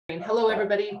Hello,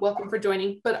 everybody. Welcome for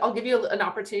joining, but I'll give you an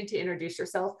opportunity to introduce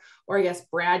yourself. Or I guess,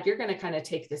 Brad, you're going to kind of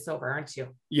take this over, aren't you?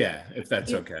 Yeah, if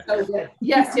that's okay. So good.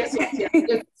 Yes.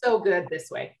 It's so good this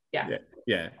way. Yeah.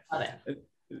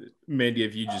 Mandy,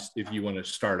 if you want to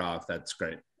start off, that's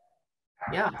great.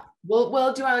 Yeah.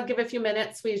 Well, do you want to give a few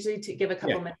minutes? We usually give a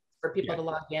couple minutes for people to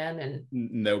log in. And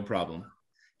no problem.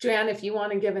 Joanne, if you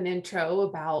want to give an intro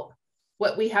about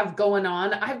what we have going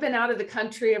on. I've been out of the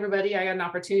country, everybody. I got an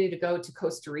opportunity to go to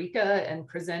Costa Rica and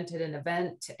present at an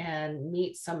event and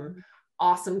meet some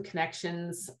awesome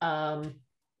connections.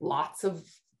 Lots of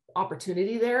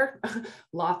opportunity there.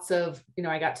 Lots of,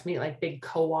 I got to meet like big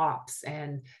co-ops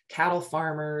and cattle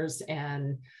farmers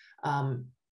and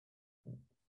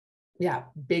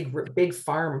big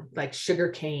farm, like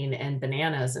sugarcane and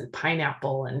bananas and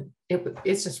pineapple. And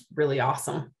it's just really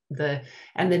awesome. The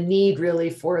need really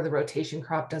for the rotation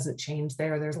crop doesn't change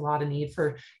there. There's a lot of need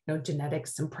for,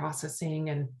 genetics and processing.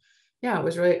 And it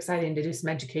was really exciting to do some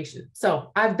education.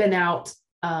 So I've been out,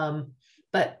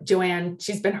 but Joanne,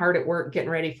 she's been hard at work getting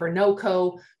ready for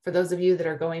NOCO. For those of you that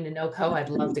are going to NOCO, I'd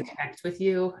love to connect with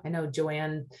you. I know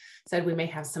Joanne said we may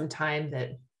have some time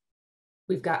that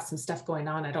we've got some stuff going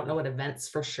on. I don't know what events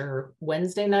for sure.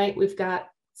 Wednesday night, we've got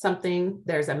something.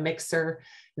 There's a mixer,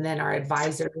 and then our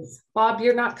advisors. Bob,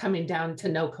 you're not coming down to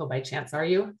NOCO by chance, are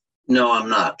you? No, I'm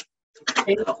not.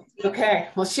 Okay,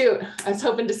 well, shoot, I was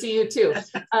hoping to see you too.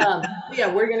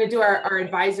 We're going to do our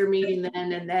advisor meeting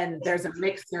then, and then there's a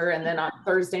mixer, and then on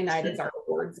Thursday night is our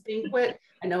awards banquet.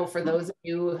 I know for those of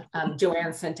you,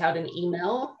 Joanne sent out an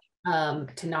email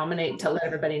to let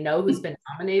everybody know who's been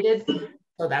nominated.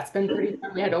 So that's been pretty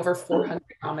fun. We had over 400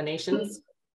 nominations.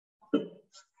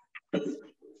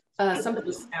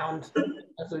 Somebody's sound.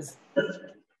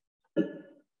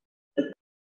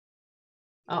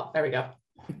 Oh, there we go.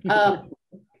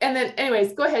 And then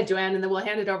anyways, go ahead, Joanne, and then we'll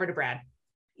hand it over to Brad.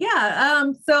 Yeah,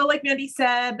 so like Mandy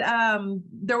said,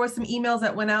 there was some emails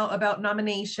that went out about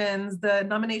nominations. The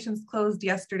nominations closed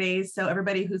yesterday, so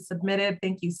everybody who submitted,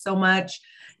 thank you so much.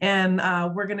 And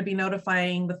we're going to be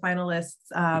notifying the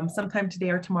finalists sometime today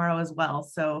or tomorrow as well.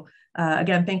 So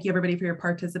again, thank you everybody for your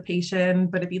participation.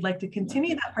 But if you'd like to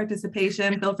continue that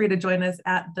participation, feel free to join us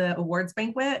at the awards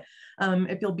banquet.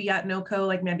 If you'll be at NOCO,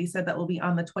 like Mandy said, that will be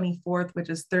on the 24th, which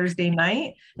is Thursday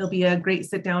night. It'll be a great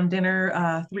sit-down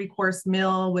dinner, 3-course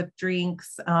meal with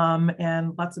drinks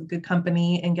and lots of good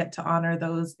company, and get to honor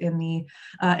those in the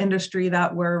industry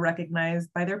that were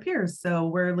recognized by their peers. So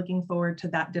we're looking forward to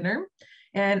that dinner.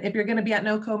 And if you're going to be at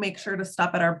NOCO, make sure to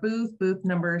stop at our booth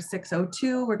number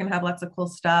 602. We're going to have lots of cool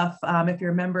stuff. If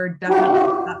you're a member, definitely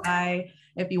stop by.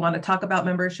 If you want to talk about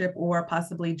membership or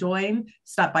possibly join,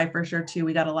 stop by for sure too.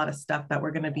 We got a lot of stuff that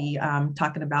we're going to be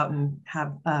talking about and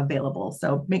have available.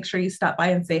 So make sure you stop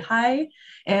by and say hi.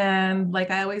 And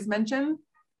like I always mention,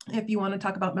 if you want to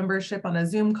talk about membership on a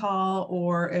Zoom call,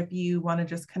 or if you want to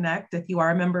just connect, if you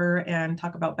are a member and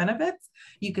talk about benefits,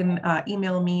 you can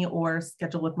email me or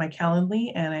schedule with my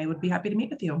Calendly, and I would be happy to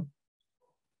meet with you.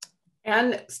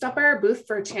 And stop by our booth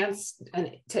for a chance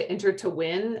to enter to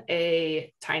win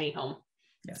a tiny home.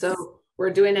 Yes. So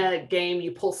we're doing a game. You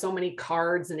pull so many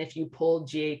cards, and if you pull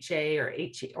GHA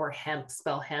or Hemp,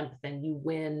 spell Hemp, then you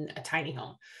win a tiny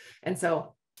home. And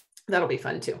so that'll be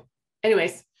fun too.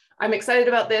 Anyways, I'm excited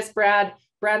about this, Brad.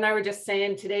 Brad and I were just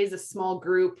saying today's a small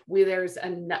group. There's a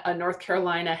North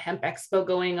Carolina Hemp Expo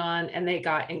going on, and they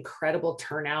got incredible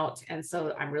turnout. And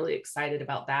so I'm really excited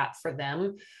about that for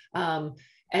them.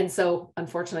 And so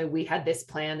unfortunately we had this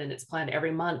planned, and it's planned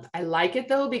every month. I like it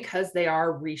though, because they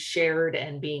are reshared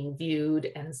and being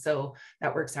viewed. And so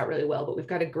that works out really well, but we've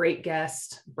got a great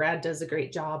guest. Brad does a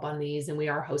great job on these, and we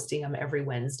are hosting them every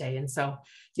Wednesday. And so,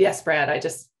 yes, Brad,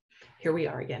 here we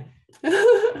are again.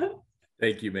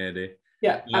 Thank you, Mandy.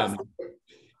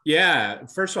 Yeah.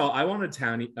 First of all, I want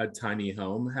a tiny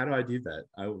home. How do I do that?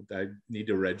 I need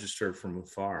to register from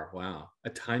afar. Wow. A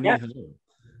tiny home.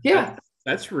 Yeah.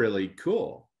 That's really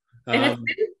cool. And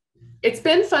it's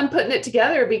been fun putting it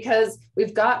together, because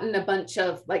we've gotten a bunch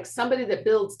of, like, somebody that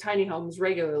builds tiny homes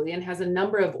regularly and has a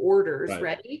number of orders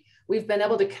ready. We've been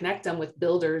able to connect them with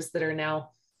builders that are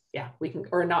now,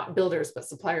 or not builders, but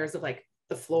suppliers of like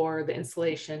the floor, the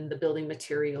insulation, the building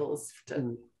materials.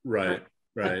 Right.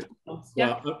 Well,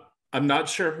 I'm not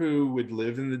sure who would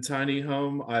live in the tiny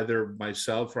home, either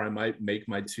myself, or I might make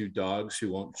my 2 dogs,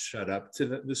 who won't shut up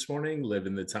this morning, live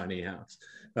in the tiny house.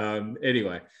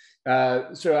 Anyway,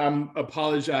 so I'm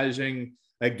apologizing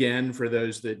again for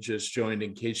those that just joined,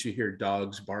 in case you hear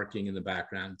dogs barking in the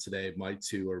background today. My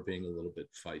 2 are being a little bit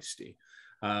feisty.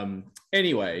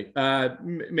 Anyway,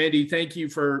 Mandy, thank you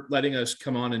for letting us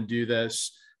come on and do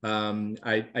this.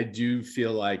 I do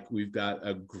feel like we've got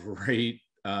a great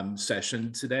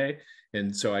session today.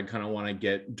 And so I kind of want to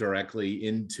get directly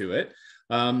into it.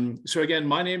 So again,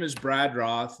 my name is Brad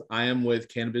Roth. I am with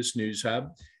Cannabis News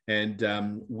Hub.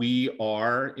 And we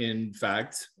are, in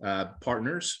fact,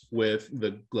 partners with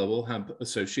the Global Hemp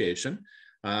Association.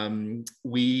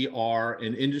 We are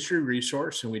an industry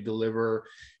resource, and we deliver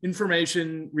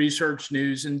information, research,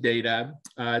 news, and data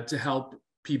to help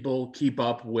people keep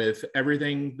up with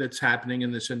everything that's happening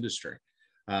in this industry.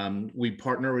 We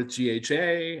partner with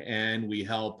GHA, and we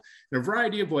help in a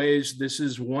variety of ways. This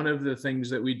is one of the things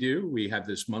that we do. We have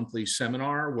this monthly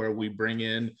seminar where we bring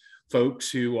in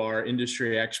folks who are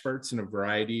industry experts in a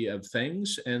variety of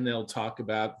things, and they'll talk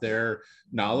about their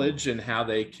knowledge and how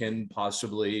they can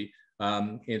possibly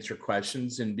answer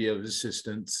questions and be of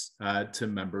assistance to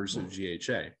members of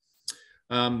GHA.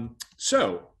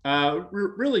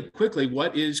 Really quickly,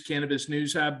 what is Cannabis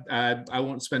News Hub? I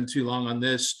won't spend too long on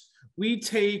this. We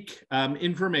take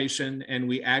information and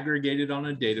we aggregate it on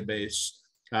a database.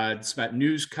 It's about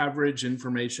news coverage,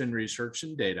 information, research,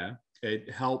 and data.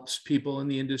 It helps people in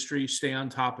the industry stay on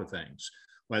top of things,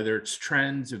 whether it's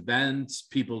trends, events,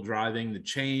 people driving the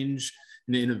change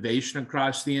and the innovation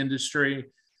across the industry.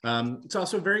 It's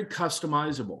also very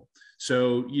customizable.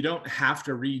 So you don't have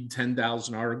to read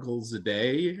 10,000 articles a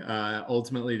day,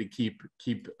 ultimately to keep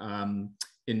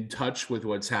in touch with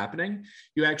what's happening.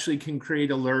 You actually can create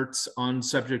alerts on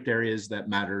subject areas that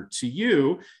matter to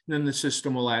you, and then the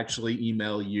system will actually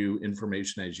email you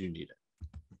information as you need it.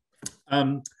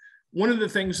 One of the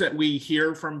things that we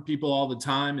hear from people all the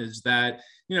time is that,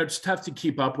 it's tough to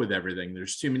keep up with everything.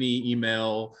 There's too many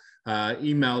emails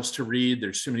to read.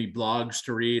 There's too many blogs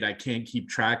to read. I can't keep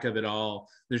track of it all.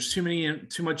 There's too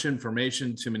much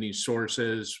information, too many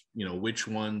sources, which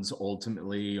ones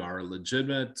ultimately are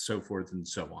legitimate, so forth and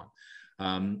so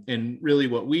on. And really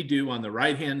what we do on the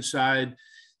right-hand side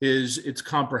is it's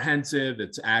comprehensive,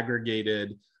 it's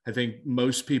aggregated. I think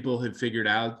most people have figured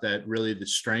out that really the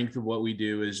strength of what we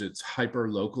do is it's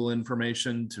hyper-local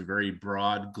information to very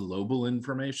broad global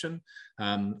information.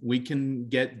 We can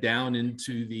get down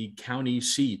into the county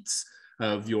seats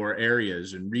of your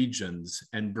areas and regions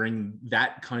and bring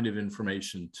that kind of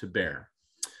information to bear.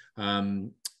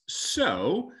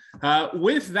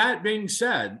 With that being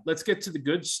said, let's get to the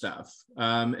good stuff.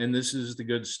 And this is the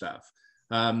good stuff.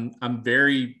 I'm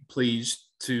very pleased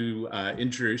to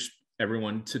introduce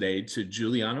everyone today to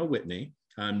Juliana Whitney.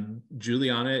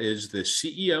 Juliana is the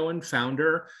CEO and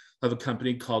founder of a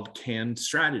company called Can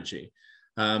Strategy.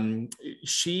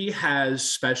 She has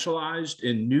specialized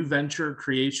in new venture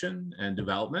creation and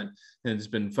development and has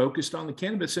been focused on the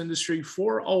cannabis industry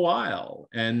for a while.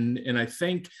 And I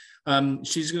think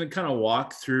she's going to kind of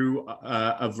walk through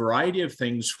a variety of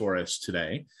things for us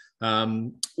today.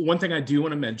 One thing I do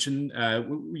want to mention,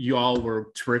 you all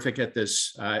were terrific at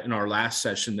this in our last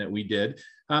session that we did.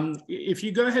 If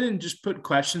you go ahead and just put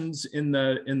questions in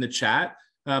the chat,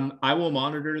 I will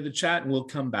monitor the chat and we'll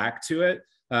come back to it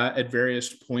at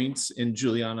various points in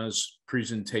Juliana's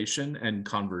presentation and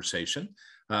conversation.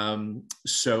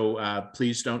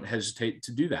 Please don't hesitate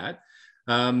to do that.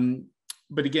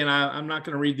 But again, I'm not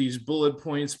going to read these bullet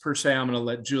points per se. I'm going to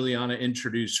let Juliana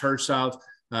introduce herself.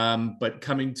 But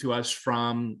coming to us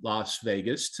from Las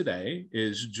Vegas today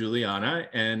is Juliana.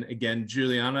 And again,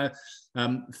 Juliana,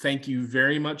 thank you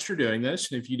very much for doing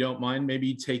this. And if you don't mind,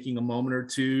 maybe taking a moment or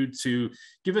two to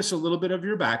give us a little bit of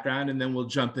your background, and then we'll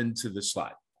jump into the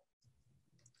slide.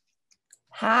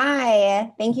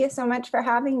 Hi, thank you so much for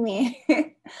having me.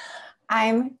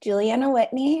 I'm Juliana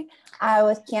Whitney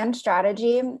with Can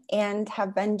Strategy and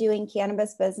have been doing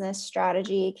cannabis business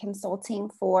strategy consulting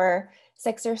for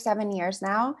 6 or 7 years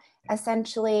now.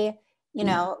 Essentially,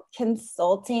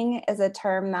 consulting is a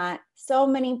term that so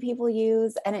many people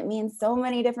use, and it means so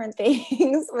many different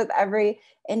things with every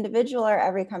individual or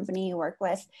every company you work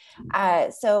with.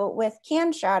 So with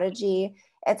Can Strategy,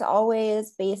 it's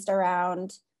always based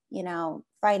around,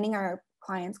 finding our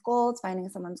clients' goals, finding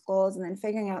someone's goals, and then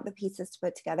figuring out the pieces to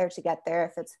put together to get there.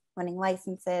 If it's winning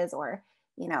licenses or,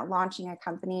 launching a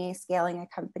company, scaling a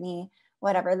company,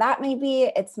 whatever that may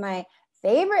be. It's my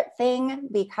favorite thing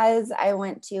because I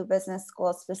went to business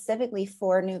school specifically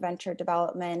for new venture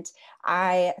development.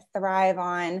 I thrive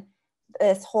on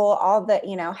this all the,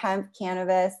 hemp,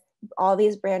 cannabis, all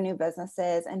these brand new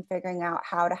businesses and figuring out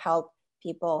how to help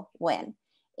people win.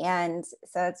 And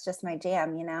so it's just my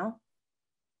jam,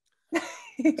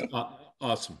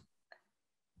 Awesome.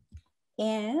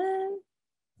 And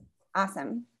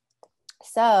awesome.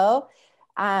 So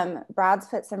Brad's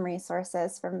put some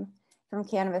resources from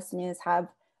Cannabis News Hub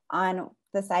on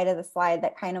the side of the slide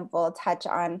that kind of will touch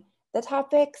on the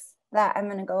topics that I'm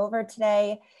going to go over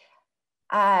today,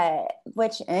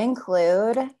 which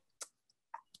include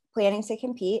planning to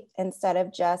compete instead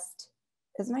of just,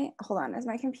 is my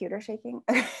computer shaking?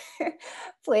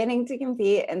 Planning to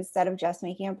compete instead of just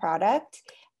making a product,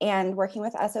 and working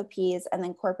with SOPs, and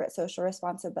then corporate social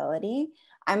responsibility.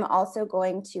 I'm also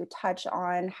going to touch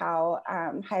on how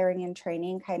hiring and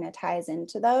training kind of ties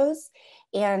into those.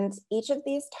 And each of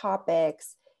these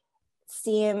topics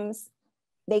seem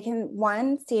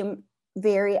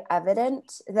very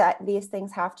evident that these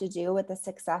things have to do with the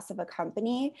success of a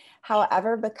company.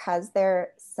 However, because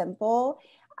they're simple,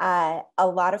 a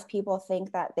lot of people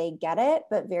think that they get it,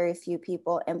 but very few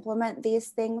people implement these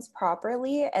things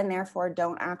properly, and therefore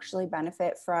don't actually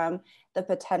benefit from the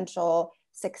potential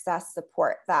success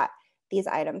support that these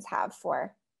items have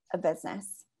for a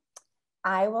business.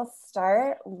 I will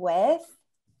start with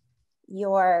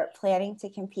your planning to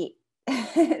compete,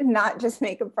 not just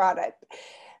make a product.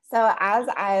 So as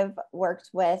I've worked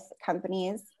with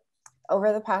companies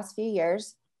over the past few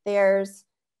years, there's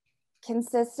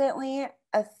consistently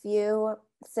a few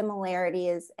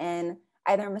similarities in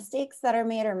either mistakes that are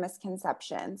made or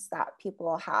misconceptions that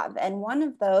people have. And one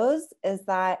of those is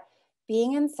that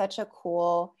being in such a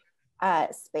cool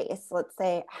space, let's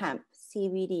say hemp,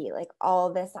 CBD, like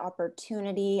all this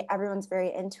opportunity, everyone's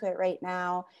very into it right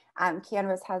now.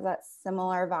 Canvas has that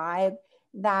similar vibe,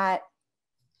 that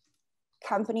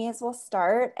companies will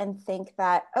start and think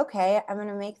that, okay, I'm going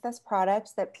to make this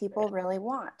product that people really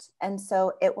want, and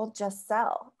so it will just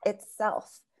sell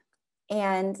itself.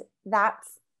 And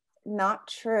that's not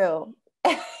true.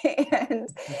 And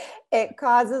it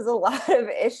causes a lot of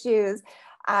issues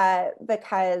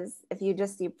because if you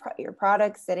just see your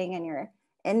product sitting in your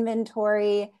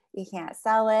inventory, you can't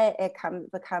sell it. It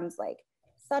becomes like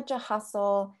such a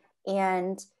hustle.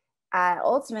 And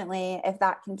ultimately, if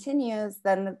that continues,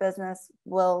 then the business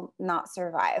will not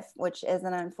survive, which is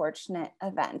an unfortunate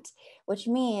event, which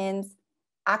means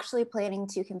actually planning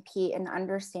to compete and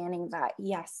understanding that,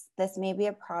 yes, this may be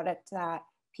a product that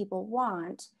people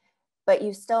want, but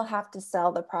you still have to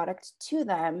sell the product to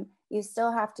them. You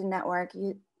still have to network.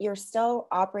 You're still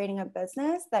operating a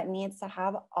business that needs to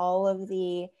have all of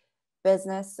the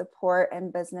business support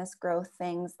and business growth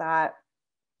things that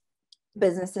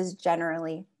businesses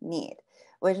generally need,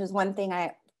 which is one thing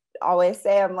I always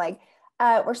say. I'm like,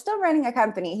 we're still running a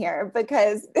company here,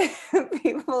 because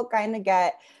people kind of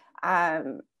get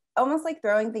almost like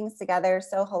throwing things together,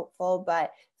 so hopeful,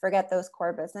 but forget those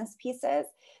core business pieces.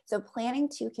 So planning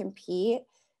to compete,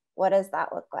 what does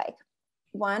that look like?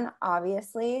 One,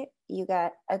 obviously, you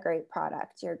get a great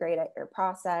product. You're great at your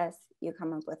process. You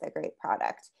come up with a great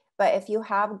product. But if you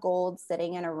have gold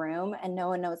sitting in a room and no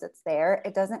one knows it's there,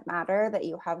 it doesn't matter that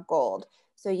you have gold.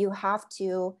 So you have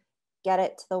to get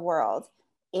it to the world.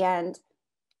 And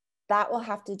that will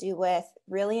have to do with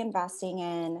really investing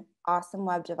in awesome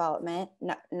web development,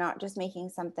 not just making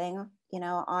something,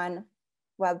 on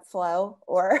Webflow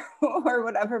or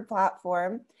whatever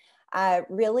platform.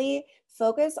 Really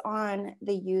focus on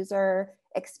the user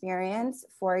experience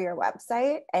for your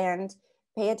website and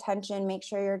pay attention. Make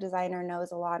sure your designer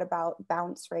knows a lot about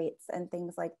bounce rates and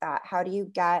things like that. How do you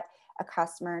get a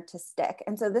customer to stick?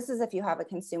 And so this is if you have a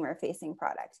consumer facing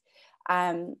product.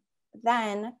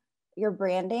 Then your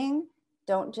branding,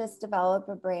 don't just develop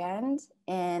a brand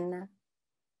in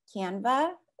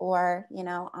Canva or,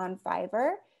 on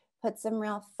Fiverr. Put some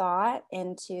real thought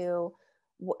into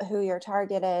who your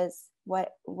target is,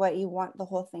 what you want the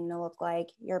whole thing to look like,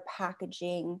 your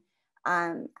packaging,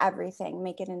 everything.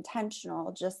 Make it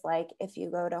intentional, just like if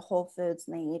you go to Whole Foods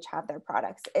and they each have their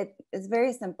products. It is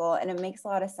very simple and it makes a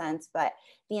lot of sense, but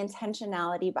the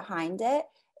intentionality behind it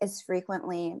is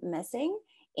frequently missing.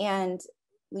 And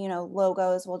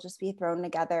logos will just be thrown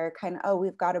together, kind of, oh,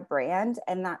 we've got a brand,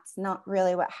 and that's not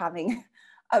really what having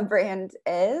a brand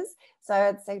is. So I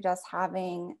would suggest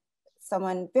having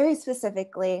someone very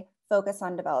specifically focus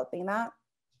on developing that.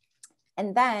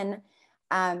 And then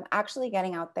actually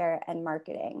getting out there and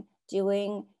marketing,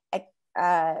 doing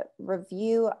a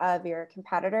review of your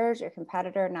competitors, your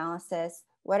competitor analysis.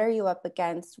 What are you up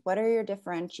against? What are your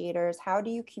differentiators? How do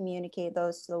you communicate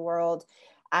those to the world?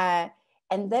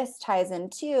 And this ties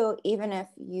into, even if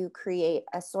you create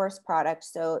a source product,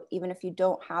 so even if you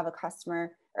don't have a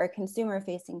customer or a consumer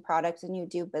facing product and you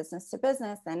do business to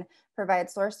business and provide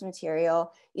source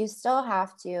material, you still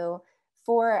have to,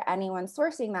 for anyone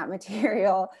sourcing that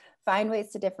material, find ways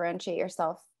to differentiate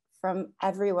yourself from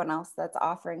everyone else that's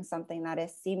offering something that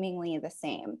is seemingly the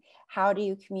same. How do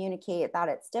you communicate that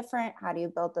it's different? How do you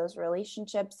build those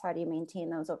relationships? How do you maintain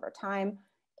those over time?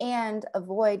 And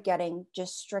avoid getting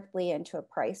just strictly into a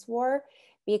price war,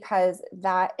 because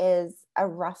that is a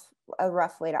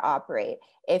rough way to operate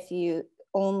if you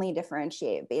only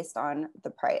differentiate based on the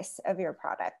price of your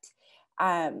product.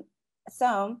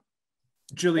 So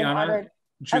Juliana,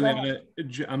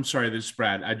 I'm sorry, this is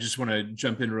Brad. I just want to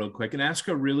jump in real quick and ask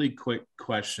a really quick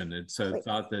question. It's a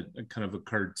thought that kind of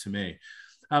occurred to me.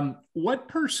 What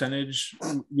percentage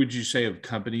would you say of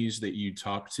companies that you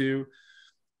talk to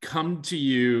come to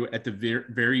you at the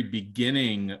very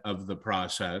beginning of the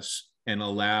process and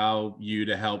allow you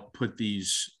to help put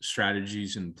these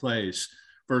strategies in place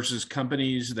versus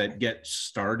companies that get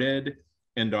started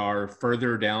and are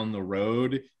further down the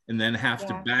road and then have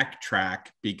to backtrack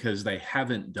because they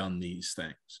haven't done these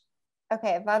things?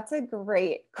 Okay, that's a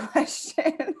great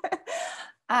question.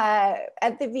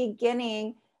 At the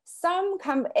beginning,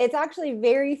 it's actually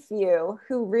very few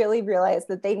who really realize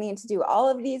that they need to do all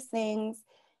of these things,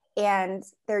 and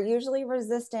they're usually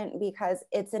resistant because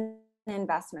it's an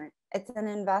investment. It's an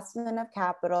investment of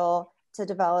capital to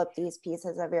develop these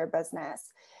pieces of your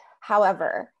business.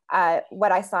 However,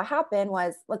 what I saw happen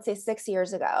was, let's say 6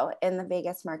 years ago in the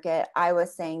Vegas market, I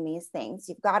was saying these things.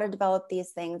 You've got to develop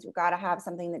these things. You've got to have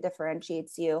something that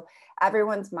differentiates you.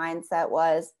 Everyone's mindset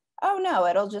was, oh no,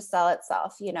 it'll just sell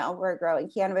itself. You know, we're growing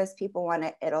cannabis. People want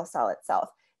it. It'll sell itself.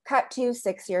 Cut to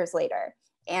 6 years later,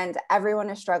 and everyone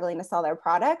is struggling to sell their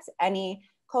products. Any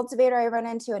cultivator I run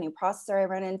into, any processor I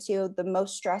run into, the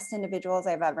most stressed individuals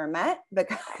I've ever met,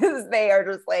 because they are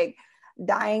just like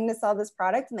dying to sell this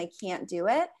product and they can't do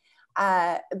it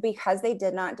because they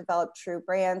did not develop true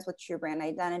brands with true brand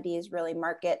identities, really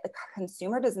market. The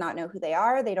consumer does not know who they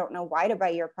are. They don't know why to buy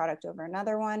your product over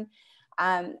another one.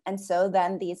 And so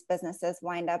then these businesses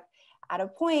wind up at a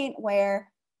point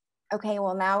where, okay,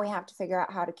 well, now we have to figure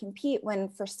out how to compete, when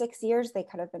for 6 years they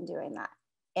could have been doing that.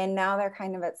 And now they're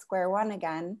kind of at square one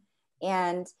again.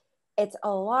 And it's a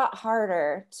lot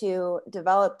harder to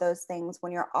develop those things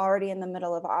when you're already in the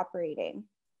middle of operating,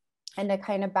 and to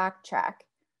kind of backtrack.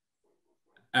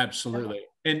 Absolutely.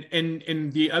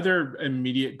 And the other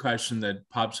immediate question that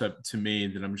pops up to me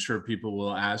that I'm sure people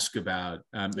will ask about,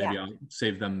 maybe I'll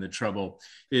save them the trouble,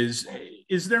 is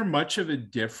there much of a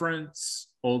difference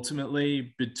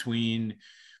ultimately between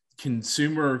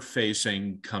consumer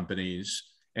facing companies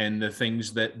and the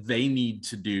things that they need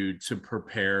to do to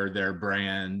prepare their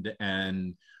brand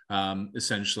and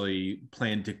essentially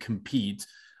plan to compete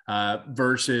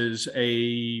versus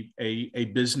a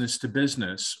business to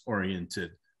business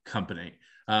oriented company?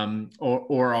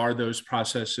 Or are those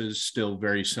processes still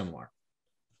very similar?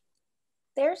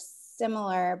 They're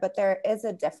similar, but there is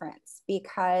a difference,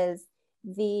 because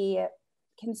the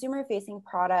consumer facing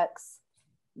products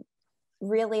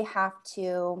really have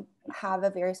to have a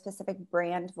very specific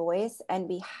brand voice and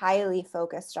be highly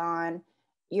focused on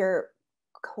your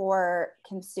core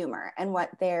consumer and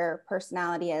what their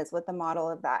personality is, what the model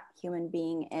of that human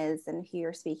being is, and who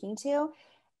you're speaking to.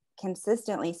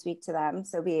 Consistently speak to them.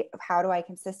 So how do I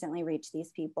consistently reach these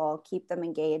people, keep them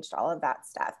engaged, all of that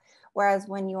stuff. Whereas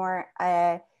when you're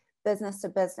a business to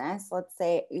business, let's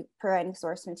say providing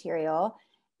source material,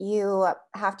 you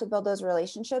have to build those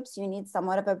relationships. You need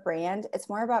somewhat of a brand. It's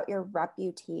more about your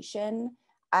reputation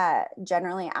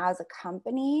generally as a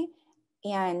company,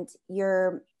 and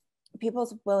your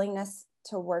people's willingness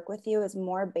to work with you is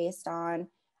more based on,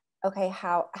 okay,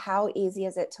 how easy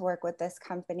is it to work with this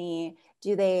company?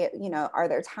 Do they, are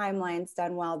their timelines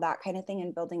done well? That kind of thing,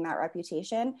 and building that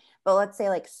reputation. But let's say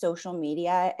like social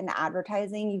media and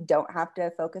advertising, you don't have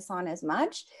to focus on as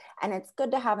much. And it's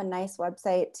good to have a nice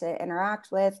website to interact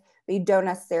with, but you don't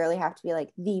necessarily have to be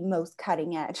like the most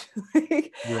cutting edge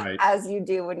right, as you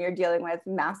do when you're dealing with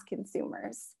mass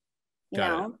consumers, you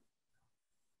know? It.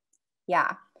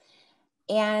 Yeah.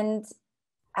 And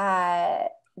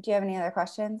do you have any other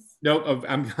questions? No,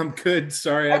 I'm good.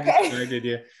 Sorry, okay. I distracted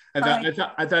you.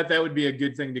 I thought that would be a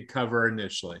good thing to cover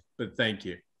initially, but thank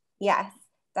you. Yes,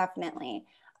 definitely.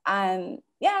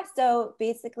 So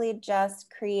basically just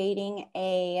creating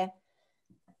a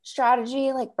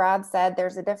strategy. Like Brad said,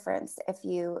 there's a difference. If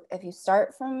you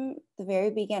start from the very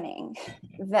beginning,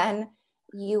 then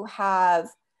you have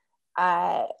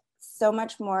so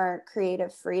much more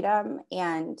creative freedom,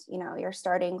 and you're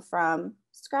starting from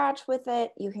scratch with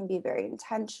it. You can be very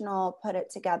intentional, put it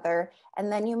together,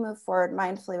 and then you move forward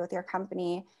mindfully with your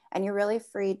company, and you're really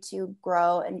free to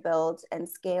grow and build and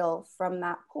scale from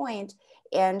that point.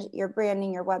 And your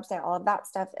branding, your website, all of that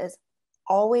stuff is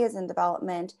always in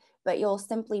development, but you'll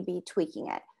simply be tweaking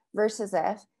it, versus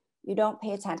if you don't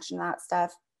pay attention to that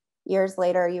stuff, years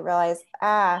later you realize,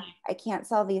 I can't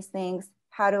sell these things.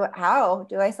 how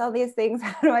do I sell these things?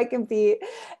 How do I compete?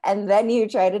 And then you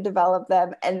try to develop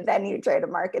them, and then you try to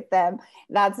market them.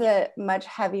 That's a much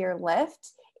heavier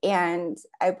lift. And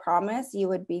I promise you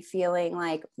would be feeling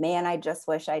like, man, I just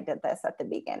wish I did this at the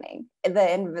beginning.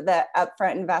 The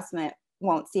upfront investment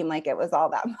won't seem like it was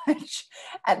all that much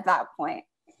at that point.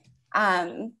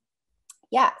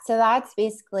 Yeah, so that's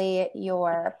basically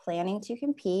your planning to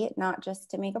compete, not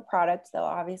just to make a product, though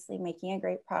obviously making a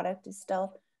great product is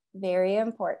still very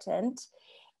important.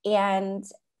 And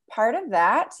part of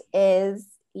that is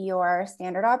your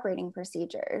standard operating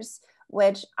procedures,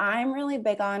 which I'm really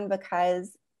big on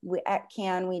because at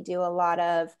CAN, we do a lot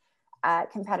of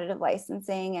competitive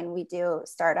licensing, and we do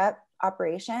startup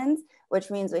operations,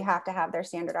 which means we have to have their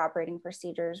standard operating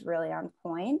procedures really on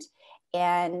point.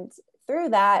 And through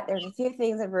that, there's a few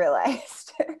things I've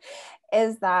realized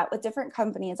is that with different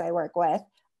companies I work with,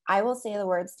 I will say the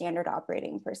word standard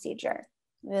operating procedure.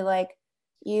 They're like,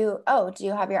 do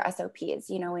you have your SOPs?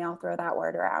 You know, we all throw that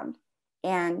word around,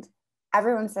 and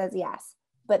everyone says yes.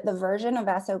 But the version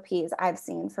of SOPs I've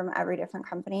seen from every different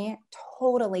company,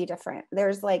 totally different.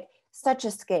 There's like such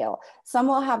a scale. Some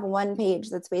will have one page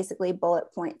that's basically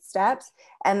bullet point steps,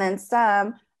 and then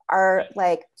some are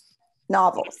like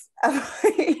novels.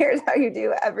 Here's how you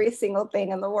do every single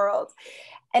thing in the world.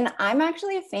 And I'm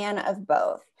actually a fan of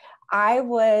both. I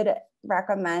would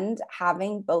recommend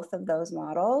having both of those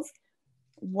models.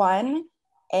 One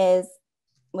is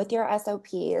with your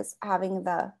SOPs, having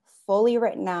the fully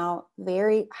written out,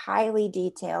 very highly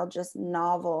detailed, just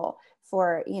novel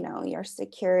for, you know, your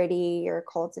security, your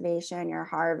cultivation, your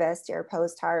harvest, your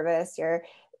post-harvest, your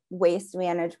waste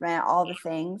management, all the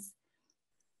things.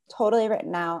 Totally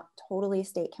written out, totally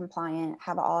state compliant,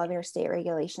 have all of your state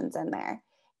regulations in there.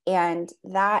 And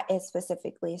that is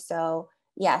specifically so,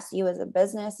 yes, you as a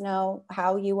business know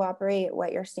how you operate,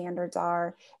 what your standards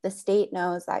are. The state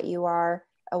knows that you are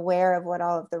aware of what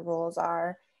all of the rules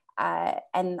are.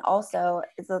 And also,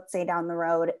 let's say down the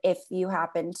road, if you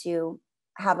happen to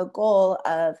have a goal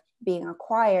of being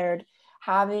acquired,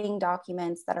 having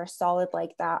documents that are solid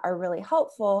like that are really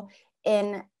helpful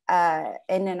in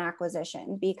an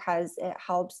acquisition, because it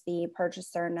helps the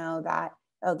purchaser know that,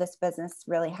 oh, this business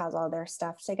really has all their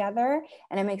stuff together,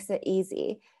 and it makes it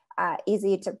easy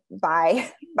to buy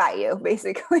you,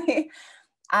 basically.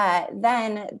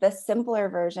 Then the simpler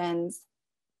versions,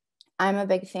 I'm a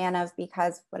big fan of,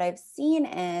 because what I've seen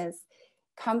is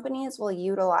companies will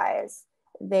utilize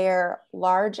their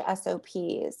large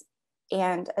SOPs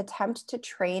and attempt to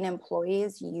train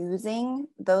employees using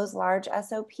those large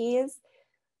SOPs.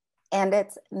 And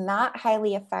it's not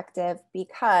highly effective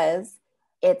because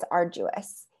it's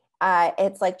arduous.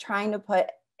 It's like trying to put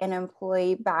an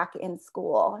employee back in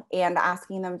school and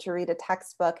asking them to read a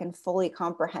textbook and fully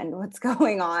comprehend what's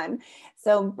going on.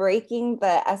 So breaking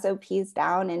the SOPs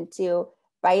down into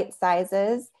bite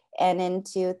sizes and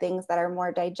into things that are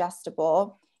more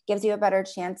digestible gives you a better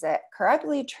chance at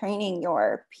correctly training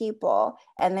your people,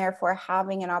 and therefore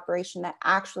having an operation that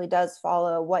actually does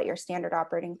follow what your standard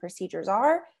operating procedures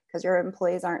are, because your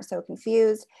employees aren't so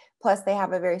confused. Plus they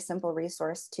have a very simple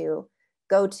resource to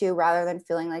go to, rather than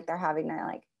feeling like they're having to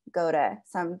like go to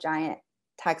some giant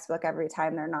textbook every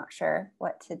time they're not sure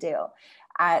what to do.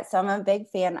 So I'm a big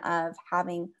fan of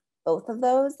having both of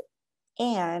those.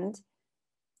 And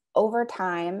over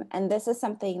time, and this is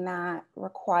something that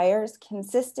requires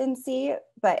consistency,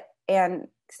 and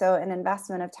so an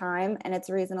investment of time, and it's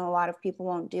a reason a lot of people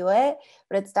won't do it,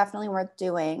 but it's definitely worth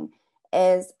doing,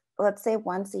 is let's say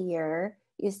once a year,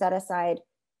 you set aside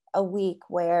a week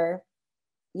where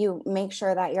you make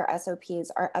sure that your SOPs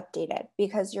are updated,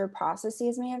 because your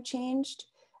processes may have changed,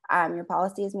 your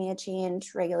policies may have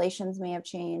changed, regulations may have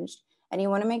changed, and you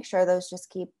want to make sure those just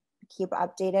keep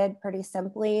updated pretty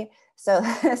simply. So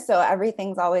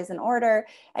everything's always in order,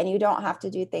 and you don't have to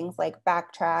do things like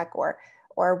backtrack or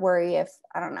worry if,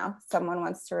 I don't know, someone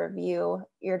wants to review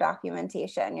your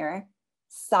documentation. You're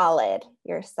solid.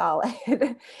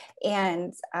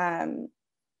 And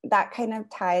that kind of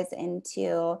ties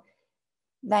into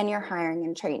then your hiring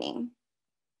and training.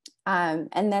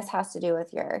 And this has to do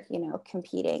with your,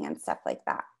 competing and stuff like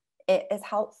that. It is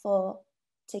helpful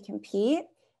to compete.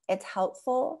 It's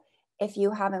helpful if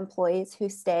you have employees who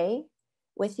stay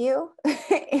with you,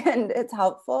 and it's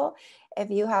helpful if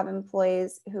you have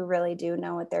employees who really do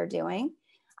know what they're doing,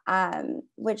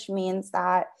 which means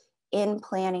that in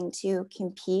planning to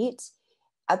compete,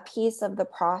 a piece of the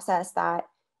process that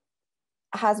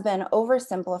has been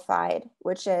oversimplified,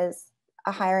 which is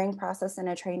a hiring process and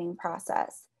a training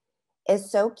process,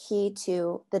 is so key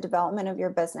to the development of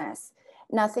your business.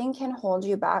 Nothing can hold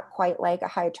you back quite like a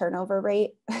high turnover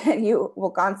rate. You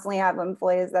will constantly have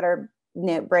employees that are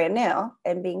brand new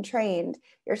and being trained.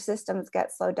 Your systems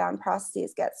get slowed down,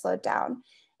 processes get slowed down.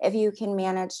 If you can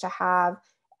manage to have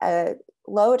a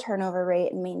low turnover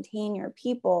rate and maintain your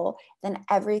people, then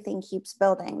everything keeps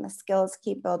building. The skills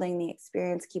keep building, the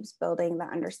experience keeps building, the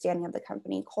understanding of the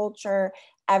company culture,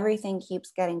 everything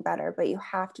keeps getting better, but you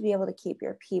have to be able to keep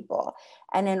your people.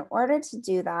 And in order to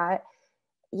do that,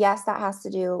 yes, that has to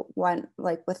do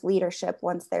with leadership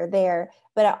once they're there,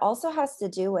 but it also has to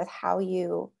do with how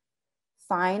you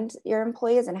find your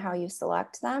employees and how you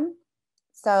select them.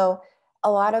 So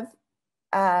a lot of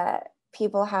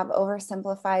people have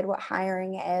oversimplified what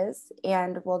hiring is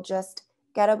and will just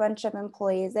get a bunch of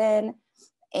employees in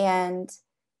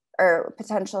or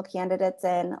potential candidates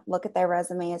in, look at their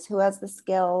resumes, who has the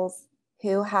skills,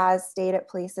 who has stayed at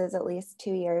places at least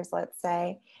 2 years, let's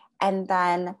say, and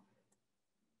then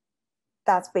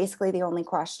that's basically the only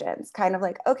questions. Kind of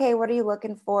like, okay, what are you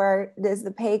looking for? Is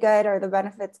the pay good? Are the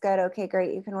benefits good? Okay,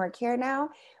 great, you can work here now.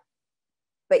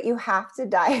 But you have to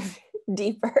dive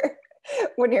deeper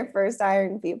when you're first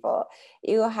hiring people.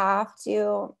 You have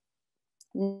to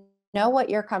know what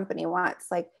your company wants.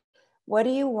 Like, what do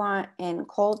you want in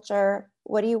culture?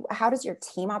 How does your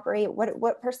team operate?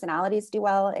 What personalities do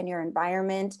well in your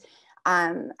environment?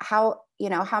 How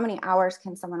many hours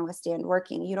can someone withstand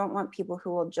working? You don't want people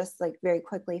who will just like very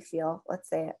quickly feel, let's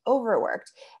say,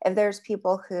 overworked. If there's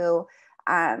people who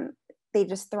they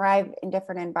just thrive in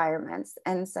different environments.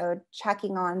 And so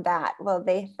checking on that, will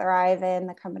they thrive in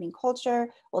the company culture?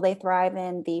 Will they thrive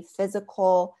in the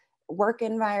physical work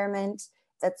environment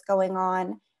that's going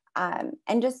on?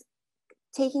 And just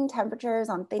taking temperatures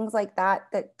on things like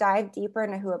that dive deeper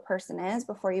into who a person is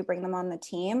before you bring them on the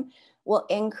team will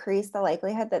increase the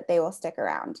likelihood that they will stick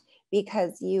around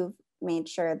because you've made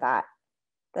sure that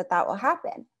will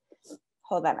happen.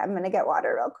 Hold on, I'm going to get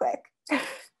water real quick.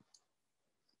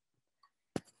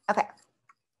 Okay,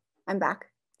 I'm back.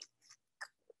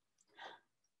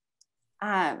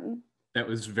 That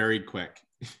was very quick.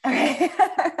 Okay.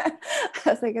 I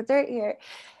was like, it's right here.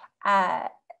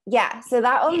 Yeah, so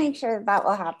that will make sure that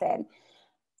will happen.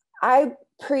 I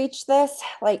preach this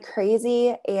like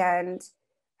crazy and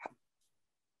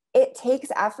it takes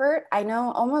effort. I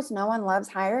know almost no one loves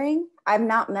hiring. I've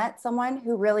not met someone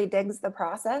who really digs the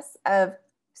process of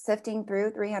sifting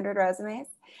through 300 resumes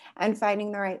and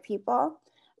finding the right people.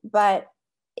 But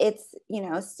it's,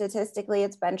 statistically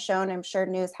it's been shown, I'm sure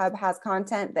News Hub has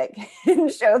content that can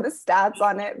show the stats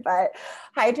on it, but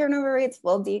high turnover rates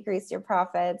will decrease your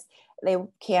profits. They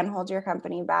can hold your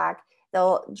company back.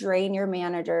 They'll drain your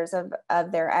managers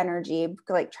of their energy,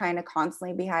 like trying to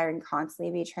constantly be hiring,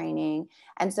 constantly be training.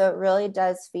 And so it really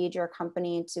does feed your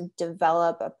company to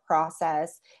develop a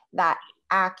process that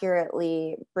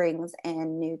accurately brings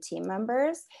in new team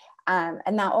members.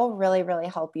 And that will really, really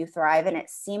help you thrive. And it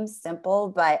seems simple,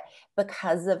 but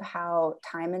because of how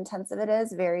time intensive it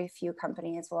is, very few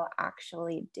companies will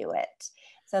actually do it.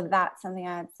 So that's something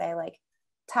I would say, like,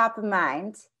 top of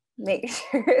mind, make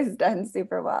sure it's done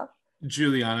super well.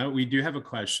 Juliana, we do have a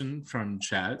question from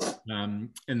chat, and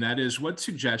that is, what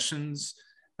suggestions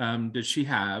does she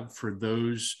have for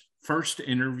those first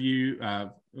interview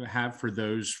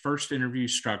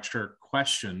structure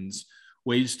questions,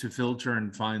 ways to filter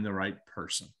and find the right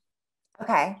person?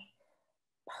 Okay,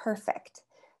 perfect.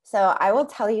 So I will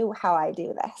tell you how I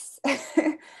do this.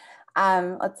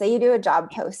 Let's say you do a job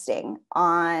posting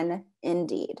on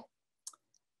Indeed.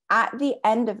 At the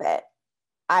end of it,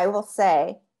 I will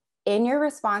say, in your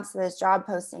response to this job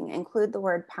posting, include the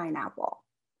word pineapple.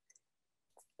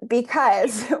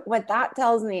 Because what that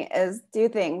tells me is two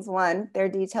things. One, they're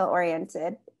detail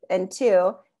oriented. And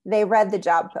two, they read the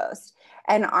job post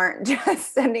and aren't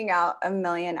just sending out a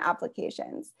million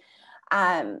applications.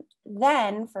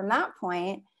 Then from that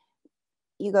point,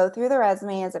 you go through the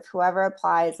resumes of whoever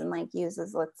applies and like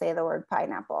uses, let's say, the word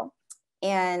pineapple.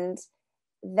 And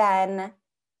then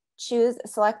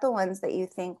select the ones that you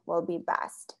think will be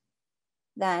best.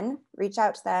 Then reach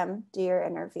out to them, do your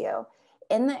interview.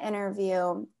 In the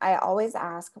interview, I always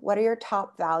ask, what are your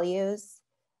top values?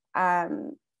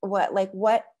 What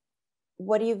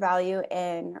do you value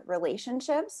in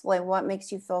relationships? Like, what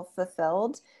makes you feel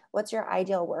fulfilled? What's your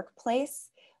ideal workplace?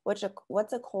 What's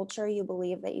a culture you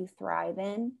believe that you thrive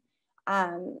in?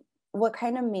 What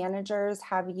kind of managers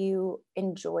have you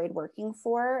enjoyed working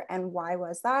for, and why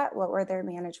was that? What were their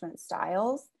management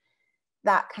styles?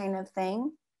 That kind of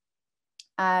thing.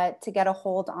 To get a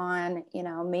hold on,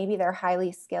 maybe they're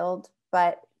highly skilled,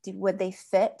 but would they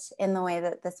fit in the way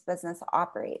that this business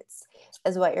operates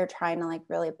is what you're trying to like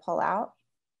really pull out.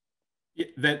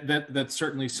 Yeah, that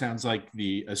certainly sounds like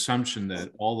the assumption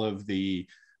that all of the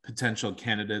potential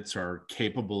candidates are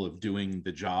capable of doing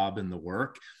the job and the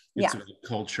work. It's about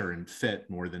culture and fit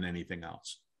more than anything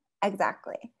else.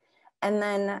 Exactly. And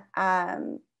then,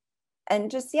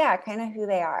 and just, kind of who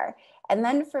they are. And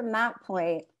then from that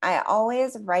point, I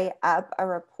always write up a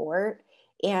report.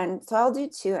 And so I'll do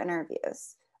 2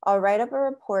 interviews. I'll write up a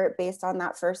report based on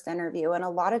that first interview. And a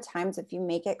lot of times, if you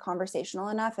make it conversational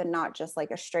enough and not just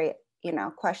like a straight,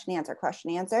 question,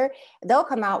 answer, they'll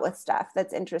come out with stuff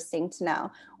that's interesting to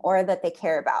know or that they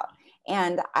care about.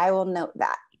 And I will note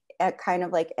that at kind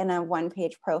of like in a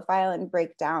 1-page profile and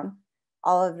break down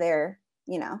all of their,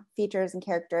 features and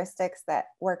characteristics that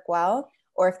work well.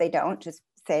 Or if they don't, just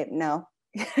say, no,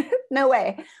 no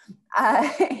way.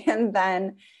 And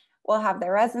then we'll have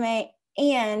their resume.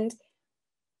 And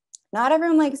not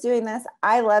everyone likes doing this.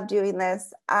 I love doing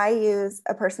this. I use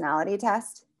a personality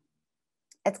test.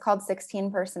 It's called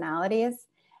 16 personalities.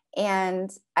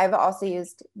 And I've also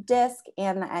used DISC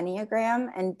and the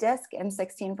Enneagram, and DISC and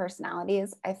 16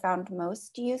 personalities I found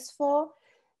most useful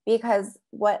because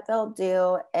what they'll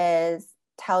do is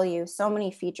tell you so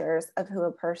many features of who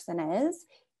a person is,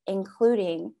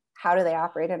 including how do they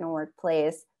operate in a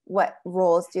workplace, what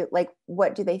roles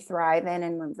what do they thrive in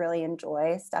and really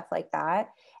enjoy, stuff like that.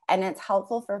 And it's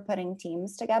helpful for putting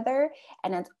teams together.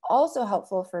 And it's also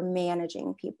helpful for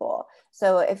managing people.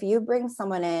 So if you bring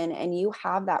someone in and you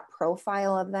have that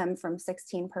profile of them from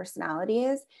 16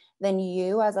 personalities, then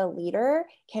you as a leader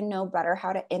can know better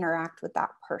how to interact with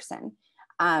that person,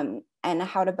 and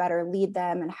how to better lead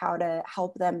them and how to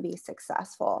help them be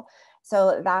successful.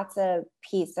 So that's a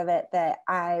piece of it that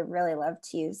I really love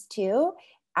to use too,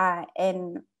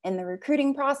 in the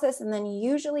recruiting process. And then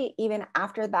usually even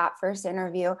after that first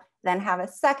interview, then have a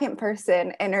second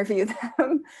person interview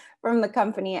them from the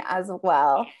company as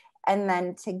well. And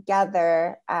then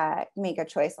together make a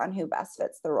choice on who best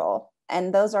fits the role.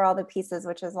 And those are all the pieces,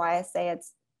 which is why I say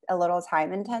it's a little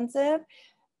time intensive,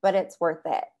 but it's worth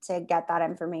it to get that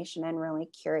information and really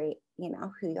curate,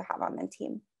 who you have on the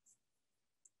team.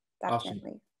 Definitely.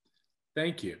 Awesome.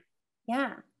 Thank you.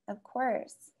 Yeah, of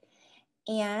course.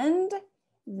 And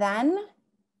then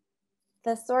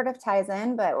this sort of ties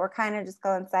in, but we're kind of just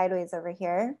going sideways over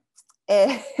here,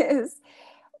 is,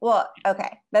 well,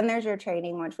 okay, then there's your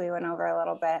training, which we went over a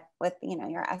little bit with,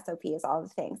 your SOPs, all the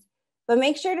things. But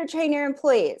make sure to train your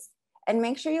employees and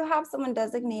make sure you have someone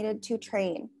designated to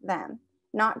train them,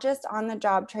 not just on the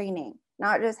job training,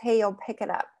 not just, hey, you'll pick it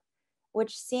up,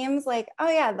 which seems like, oh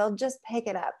yeah, they'll just pick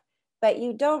it up. But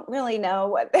you don't really know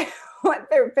what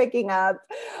they're picking up,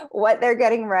 what they're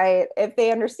getting right, if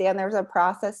they understand there's a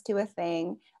process to a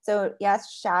thing. So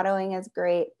yes, shadowing is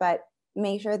great, but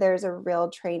make sure there's a real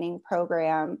training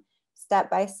program, step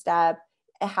by step.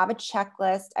 Have a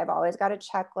checklist. I've always got a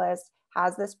checklist.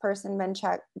 Has this person been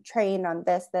trained on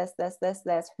this?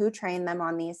 Who trained them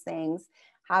on these things?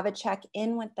 Have a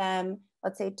check-in with them,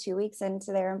 let's say 2 weeks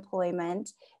into their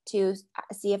employment, to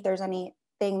see if there's anything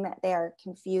that they are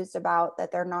confused about,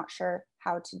 that they're not sure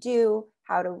how to do,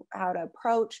 how to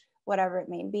approach, whatever it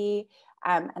may be,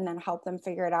 and then help them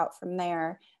figure it out from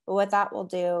there. But what that will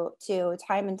do too,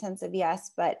 time intensive,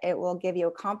 yes, but it will give you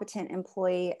a competent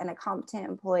employee, and a competent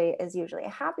employee is usually a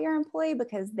happier employee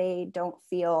because they don't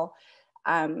feel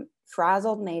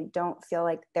frazzled and they don't feel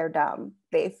like they're dumb.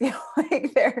 They feel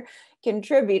like they're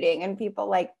contributing, and people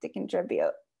like to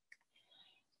contribute.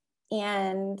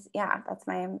 And yeah, that's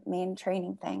my main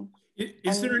training thing.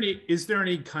 Is there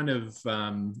any kind of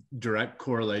direct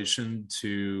correlation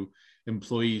to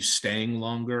employees staying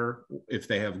longer if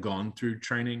they have gone through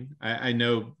training? I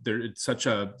know it's such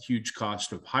a huge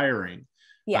cost of hiring.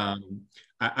 Yeah.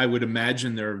 I would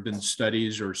imagine there have been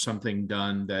studies or something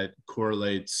done that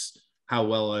correlates how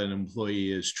well an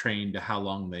employee is trained to how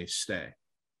long they stay.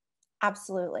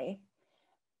 Absolutely.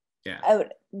 Yeah. A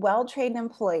well-trained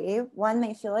employee, one,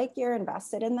 they feel like you're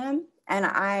invested in them. And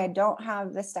I don't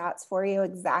have the stats for you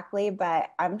exactly, but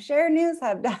I'm sure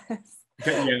NewsHub does.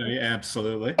 Yeah,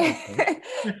 absolutely.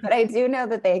 But I do know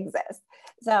that they exist.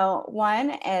 So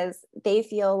one is they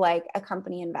feel like a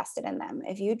company invested in them.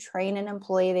 If you train an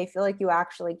employee, they feel like you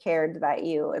actually cared that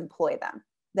you employ them,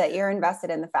 that you're invested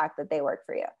in the fact that they work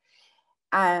for you.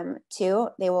 Two,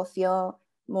 they will feel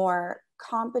more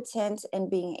competent in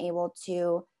being able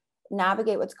to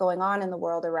navigate what's going on in the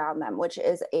world around them, which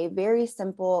is a very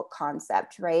simple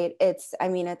concept, right? It's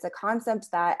a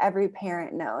concept that every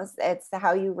parent knows. It's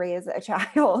how you raise a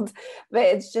child, but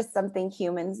it's just something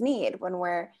humans need. When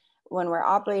we're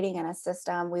operating in a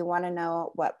system, we want to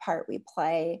know what part we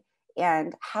play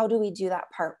and how do we do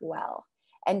that part well.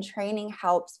 And training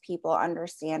helps people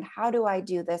understand, how do I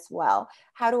do this well?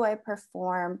 How do I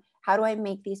perform? How do I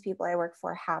make these people I work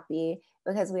for happy?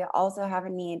 Because we also have a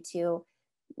need to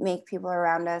make people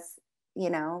around us,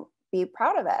 be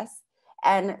proud of us.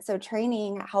 And so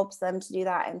training helps them to do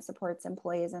that and supports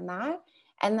employees in that.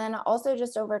 And then also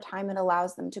just over time, it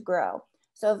allows them to grow.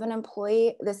 So if an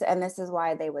employee, this is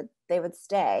why they would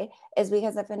stay, is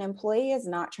because if an employee is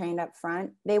not trained up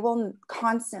front, they will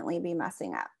constantly be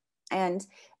messing up. And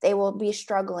they will be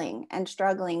struggling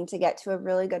to get to a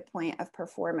really good point of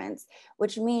performance,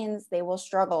 which means they will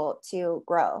struggle to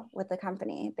grow with the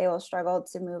company. They will struggle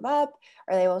to move up,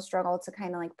 or they will struggle to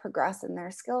kind of like progress in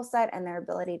their skill set and their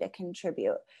ability to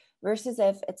contribute. Versus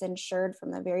if it's ensured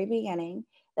from the very beginning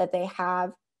that they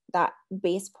have that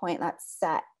base point that's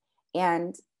set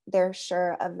and they're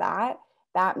sure of that,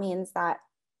 that means that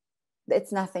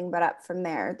it's nothing but up from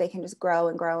there. They can just grow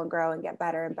and grow and grow and get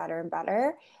better and better and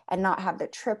better, and not have the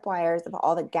tripwires of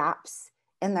all the gaps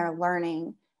in their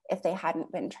learning if they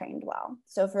hadn't been trained well.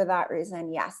 So for that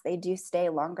reason, yes, they do stay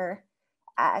longer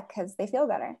because they feel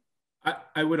better.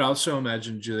 I would also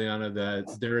imagine, Juliana,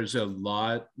 that there is a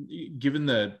lot, given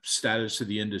the status of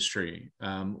the industry,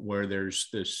 where there's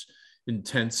this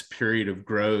intense period of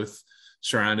growth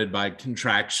surrounded by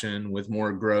contraction, with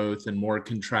more growth and more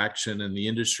contraction, and the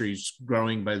industry's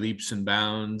growing by leaps and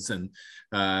bounds, and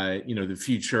the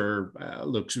future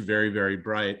looks very, very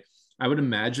bright. I would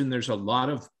imagine there's a lot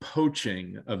of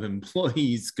poaching of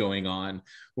employees going on,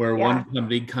 where one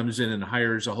company comes in and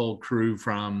hires a whole crew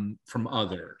from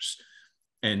others,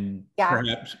 and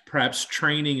perhaps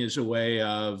training is a way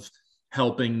of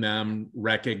helping them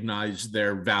recognize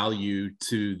their value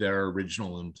to their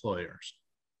original employers.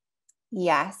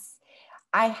 Yes,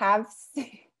 I have.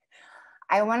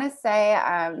 I want to say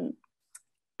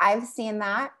I've seen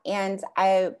that. And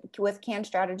with Can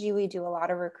Strategy, we do a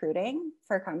lot of recruiting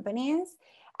for companies.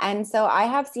 And so I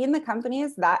have seen the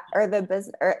companies that are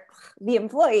the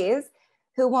employees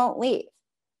who won't leave.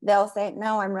 They'll say,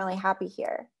 no, I'm really happy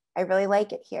here. I really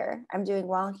like it here. I'm doing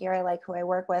well here. I like who I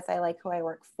work with. I like who I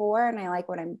work for, and I like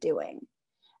what I'm doing.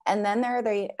 And then there are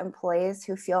the employees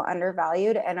who feel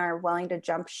undervalued and are willing to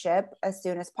jump ship as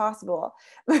soon as possible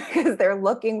because they're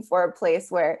looking for a place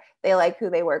where they like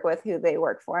who they work with, who they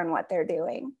work for, and what they're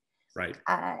doing. Right.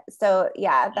 So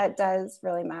yeah, that does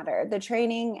really matter. The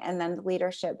training and then the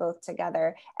leadership both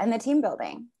together, and the team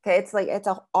building. Okay, it's like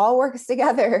all works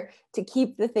together to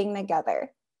keep the thing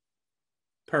together.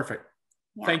 Perfect.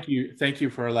 Yeah. Thank you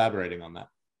for elaborating on that.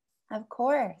 Of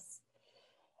course.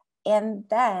 And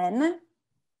then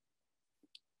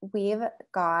we've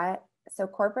got,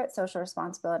 corporate social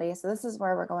responsibility. So this is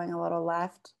where we're going a little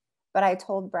left, but I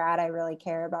told Brad I really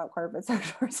care about corporate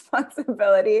social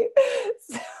responsibility.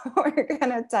 So we're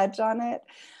going to touch on it.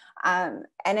 And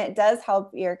it does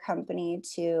help your company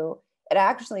it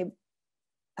actually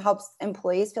helps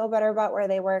employees feel better about where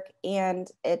they work. And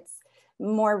it's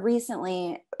more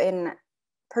recently in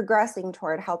progressing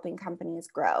toward helping companies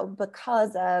grow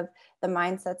because of the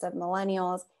mindsets of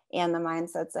millennials and the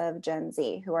mindsets of Gen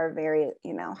Z, who are very,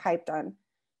 hyped on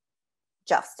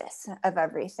justice of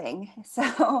everything.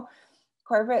 So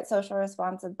corporate social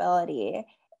responsibility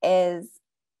is,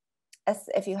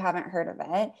 if you haven't heard of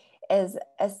it, is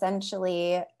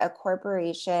essentially a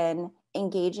corporation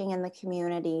engaging in the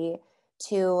community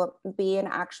to be an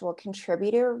actual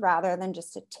contributor rather than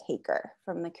just a taker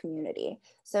from the community.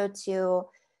 So to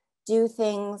do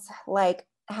things like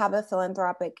have a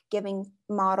philanthropic giving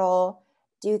model,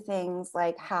 do things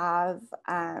like have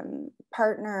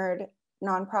partnered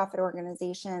nonprofit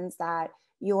organizations that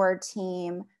your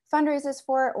team fundraises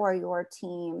for or your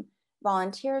team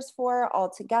volunteers for all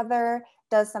together,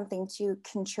 does something to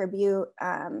contribute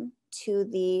to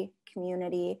the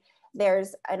community.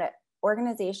 There's an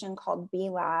organization called B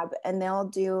Lab, and they'll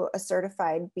do a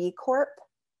certified B Corp.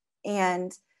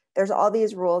 And there's all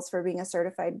these rules for being a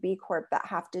certified B Corp that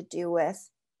have to do with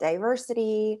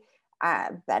diversity,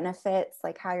 benefits,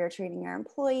 like how you're treating your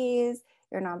employees,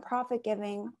 your nonprofit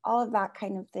giving, all of that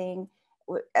kind of thing,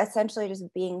 essentially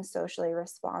just being socially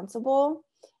responsible.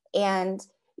 And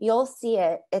you'll see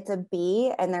it's a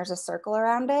B and there's a circle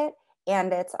around it,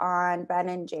 and it's on Ben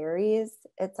and Jerry's,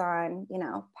 it's on,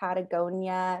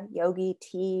 Patagonia, Yogi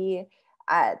Tea.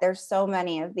 There's so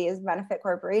many of these benefit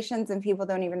corporations, and people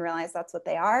don't even realize that's what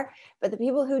they are. But the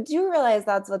people who do realize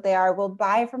that's what they are will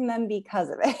buy from them because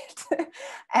of it.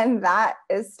 And that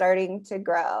is starting to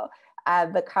grow,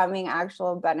 becoming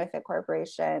actual benefit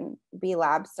corporation, B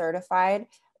Lab certified,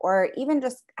 or even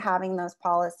just having those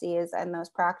policies and those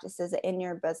practices in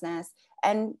your business.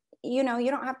 And, you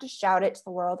don't have to shout it to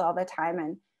the world all the time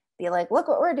and be like, look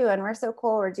what we're doing. We're so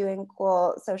cool. We're doing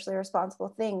cool, socially responsible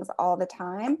things all the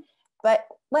time. But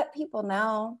let people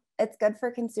know. It's good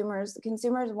for consumers.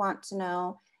 Consumers want to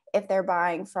know if they're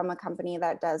buying from a company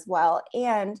that does well.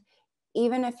 And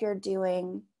even if you're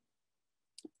doing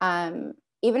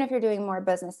more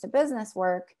business to business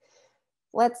work,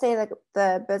 let's say that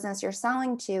the business you're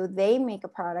selling to, they make a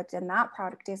product and that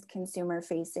product is consumer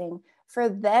facing, for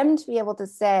them to be able to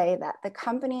say that the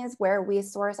companies where we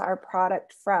source our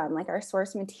product from, like our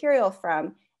source material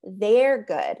from, they're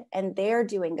good and they're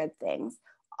doing good things.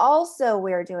 Also,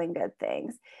 we're doing good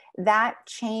things. That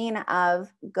chain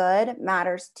of good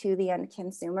matters to the end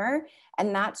consumer.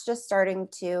 And that's just starting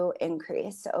to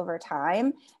increase over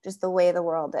time, just the way the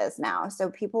world is now. So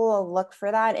people will look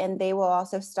for that, and they will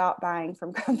also stop buying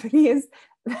from companies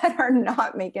that are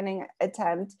not making an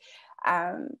attempt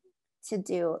to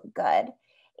do good.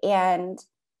 And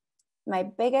my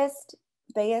biggest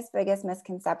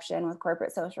misconception with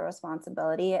corporate social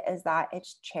responsibility is that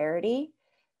it's charity.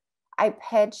 I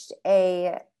pitched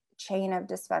a chain of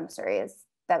dispensaries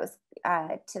that was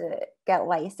to get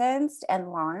licensed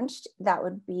and launched that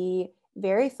would be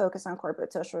very focused on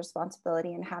corporate social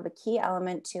responsibility and have a key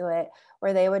element to it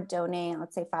where they would donate,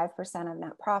 let's say 5% of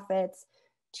net profits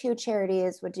to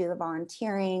charities, would do the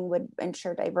volunteering, would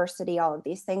ensure diversity, all of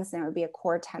these things, and it would be a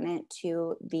core tenet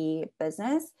to the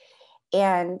business.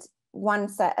 And one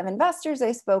set of investors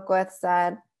I spoke with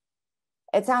said,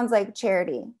 it sounds like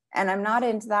charity. And I'm not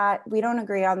into that. We don't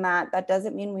agree on that. That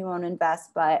doesn't mean we won't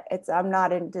invest, but I'm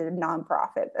not into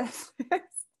nonprofit business.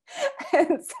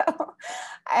 And so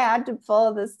I had to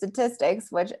pull the statistics,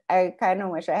 which I kind of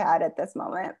wish I had at this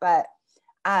moment, but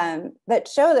that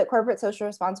show that corporate social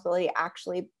responsibility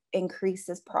actually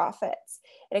increases profits.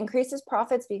 It increases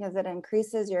profits because it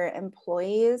increases your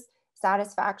employees'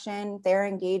 satisfaction, their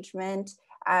engagement.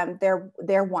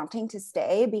 They're wanting to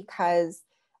stay because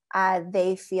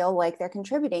they feel like they're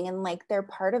contributing and like they're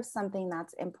part of something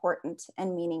that's important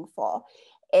and meaningful.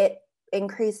 It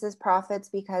increases profits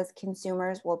because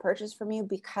consumers will purchase from you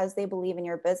because they believe in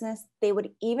your business. They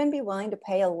would even be willing to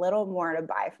pay a little more to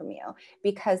buy from you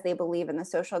because they believe in the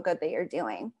social good that you're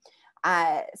doing.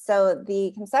 So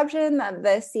the conception that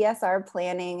the CSR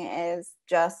planning is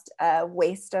just a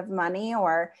waste of money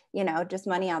or, just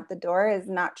money out the door is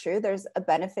not true. There's a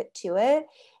benefit to it.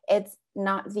 It's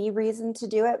not the reason to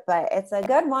do it, but it's a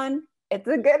good one. It's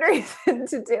a good reason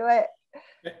to do it.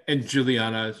 And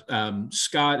Juliana,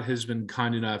 Scott has been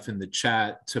kind enough in the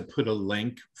chat to put a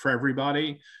link for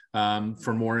everybody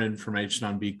for more information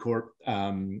on B Corp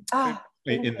in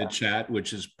the chat,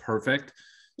 which is perfect.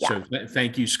 Yeah. So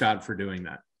thank you, Scott, for doing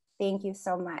that. Thank you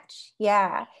so much.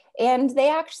 Yeah. And they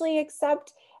actually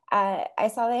accept,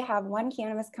 I saw they have one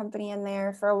cannabis company in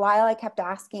there. For a while, I kept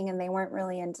asking and they weren't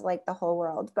really into like the whole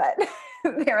world, but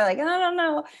they were like, I don't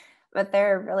know, but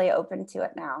they're really open to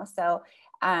it now. So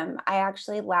I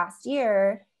actually last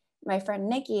year, my friend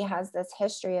Nikki has this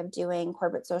history of doing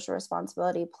corporate social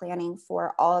responsibility planning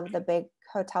for all of the big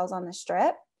hotels on the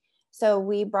Strip. So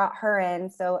we brought her in.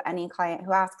 So any client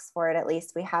who asks for it, at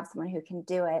least we have someone who can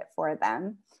do it for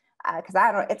them.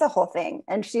 Because it's a whole thing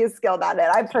and she is skilled at it.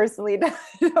 I personally don't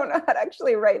know how to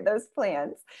actually write those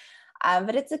plans.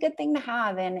 But it's a good thing to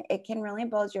have, and it can really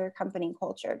build your company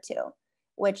culture too,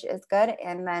 which is good.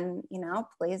 And then,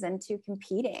 plays into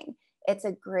competing. It's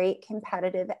a great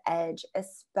competitive edge,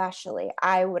 especially,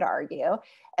 I would argue,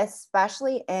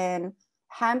 especially in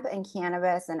hemp and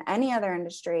cannabis and any other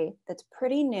industry that's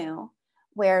pretty new,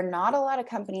 where not a lot of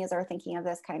companies are thinking of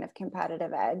this kind of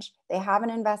competitive edge. They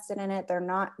haven't invested in it.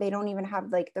 They don't even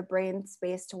have like the brain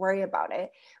space to worry about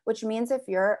it, which means if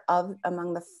you're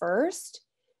among the first,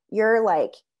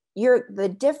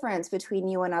 the difference between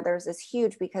you and others is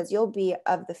huge because you'll be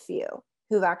of the few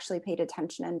who've actually paid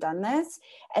attention and done this.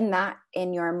 And that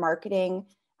in your marketing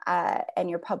and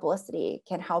your publicity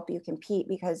can help you compete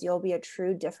because you'll be a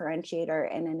true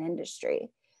differentiator in an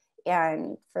industry.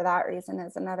 And for that reason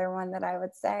is another one that I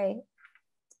would say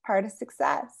is part of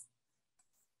success.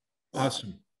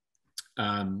 Awesome.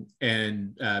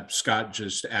 And Scott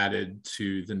just added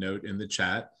to the note in the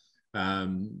chat.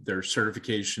 Their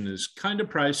certification is kind of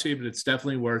pricey, but it's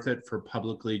definitely worth it for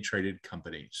publicly traded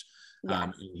companies. Yes.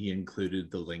 And he included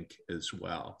the link as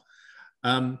well.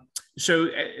 So,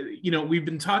 we've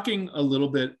been talking a little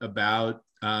bit about,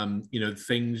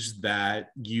 things that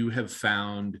you have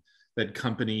found that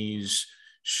companies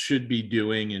should be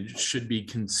doing and should be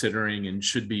considering and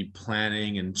should be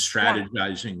planning and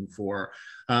strategizing for.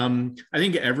 I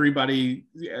think everybody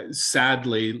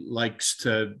sadly likes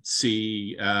to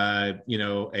see, you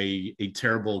know, a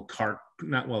terrible car,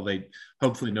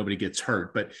 hopefully nobody gets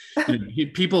hurt, but you know,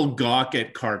 people gawk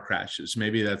at car crashes.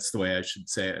 Maybe that's the way I should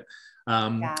say it.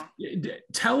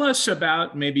 Tell us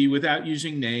about, maybe without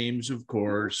using names, of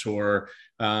course, or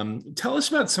tell us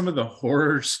about some of the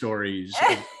horror stories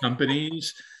of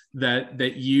companies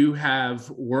that you have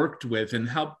worked with and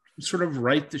helped sort of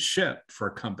right the ship for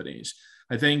companies.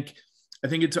 I think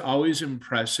it's always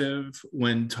impressive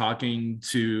when talking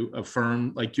to a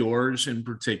firm like yours in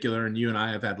particular, and you and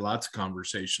I have had lots of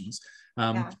conversations,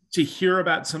 to hear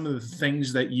about some of the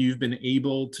things that you've been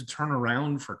able to turn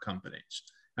around for companies.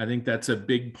 I think that's a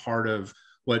big part of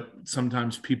what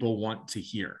sometimes people want to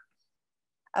hear.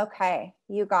 Okay,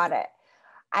 you got it.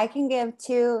 I can give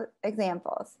 2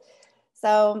 examples.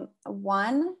 So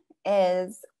one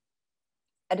is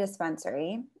a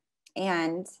dispensary,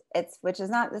 and which is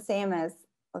not the same as,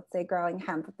 let's say, growing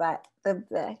hemp, but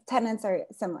the tenets are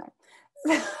similar.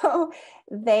 So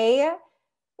they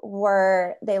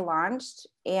launched,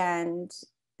 and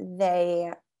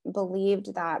they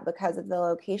believed that because of the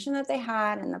location that they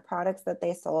had and the products that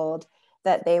they sold,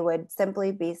 that they would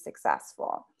simply be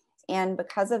successful. And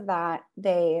because of that,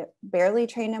 they barely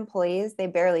trained employees, they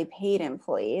barely paid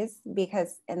employees,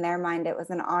 because in their mind, it was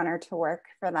an honor to work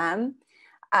for them.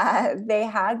 They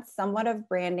had somewhat of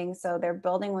branding, so their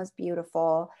building was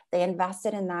beautiful. They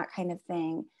invested in that kind of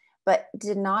thing, but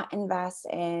did not invest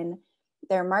in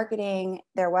their marketing.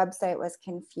 Their website was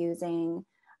confusing.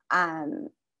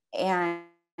 And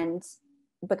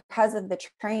because of the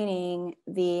training,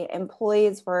 the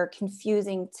employees were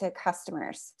confusing to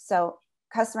customers. So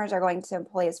customers are going to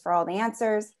employees for all the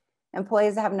answers.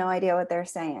 Employees have no idea what they're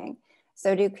saying.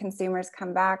 So do consumers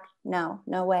come back? No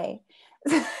way.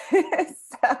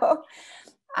 So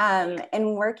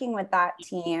in working with that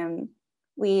team,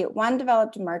 we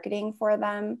developed marketing for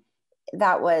them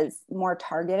that was more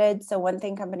targeted. So one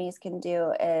thing companies can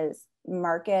do is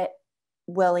market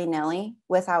willy-nilly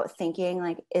without thinking,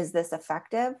 like, is this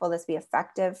effective? Will this be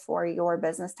effective for your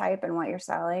business type and what you're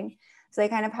selling? So they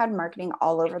kind of had marketing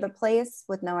all over the place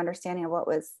with no understanding of what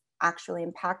was actually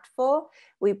impactful.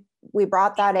 We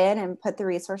brought that in and put the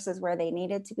resources where they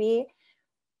needed to be,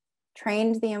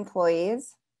 trained the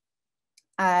employees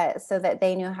so that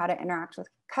they knew how to interact with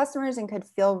customers and could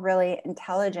feel really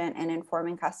intelligent in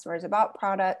informing customers about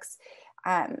products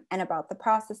and about the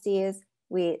processes.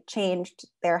 We changed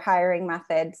their hiring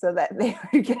method so that they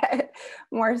would get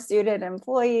more suited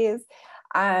employees.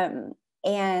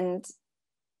 And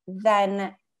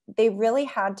then they really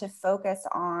had to focus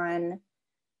on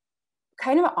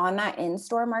that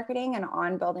in-store marketing and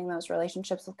on building those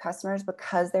relationships with customers,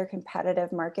 because their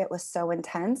competitive market was so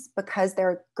intense, because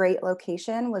their great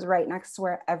location was right next to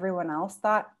where everyone else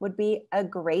thought would be a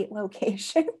great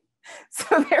location.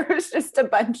 So there was just a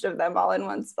bunch of them all in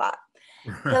one spot.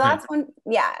 Right. So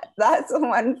that's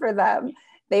one for them.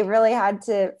 They really had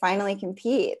to finally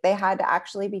compete. They had to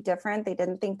actually be different. They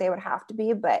didn't think they would have to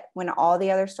be, but when all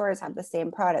the other stores have the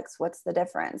same products, what's the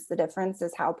difference? The difference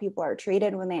is how people are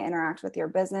treated when they interact with your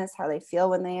business, how they feel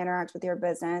when they interact with your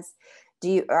business.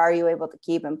 Are you able to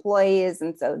keep employees?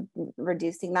 And so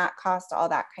reducing that cost, all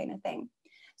that kind of thing.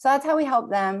 So that's how we help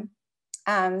them.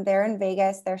 They're in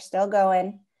Vegas. They're still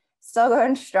going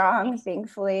strong,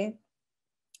 thankfully.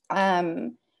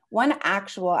 One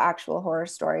actual horror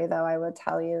story, though, I would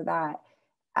tell you that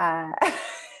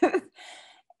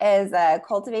is a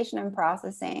cultivation and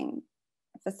processing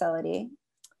facility.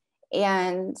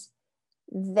 And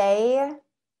they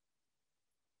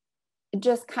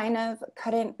just kind of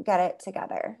couldn't get it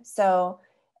together. So,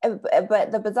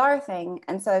 but the bizarre thing,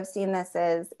 and so I've seen this,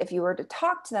 is if you were to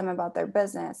talk to them about their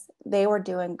business, they were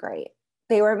doing great.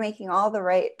 They were making all the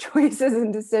right choices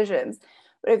and decisions.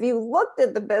 But if you looked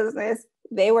at the business,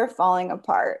 they were falling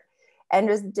apart and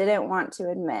just didn't want to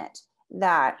admit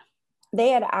that they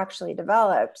had actually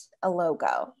developed a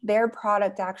logo. Their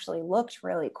product actually looked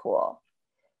really cool,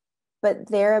 but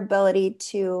their ability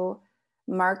to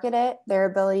market it, their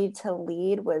ability to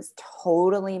lead was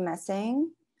totally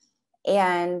missing.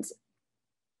 And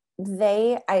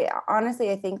I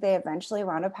honestly think they eventually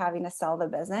wound up having to sell the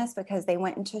business because they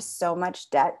went into so much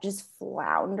debt, just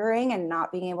floundering and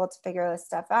not being able to figure this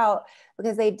stuff out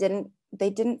because they didn't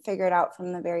figure it out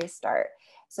from the very start.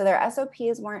 So their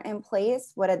SOPs weren't in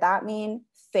place. What did that mean?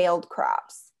 Failed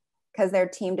crops, because their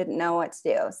team didn't know what to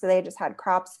do. So they just had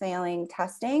crops failing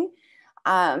testing.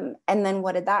 And then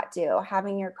what did that do?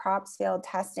 Having your crops failed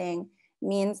testing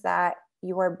means that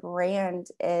your brand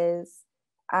is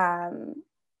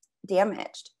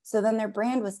damaged. So then their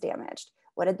brand was damaged.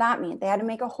 What did that mean? They had to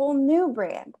make a whole new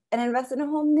brand and invest in a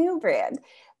whole new brand.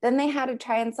 Then they had to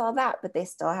try and solve that, but they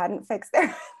still hadn't fixed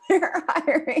their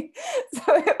hiring.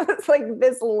 So it was like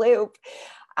this loop.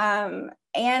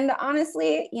 And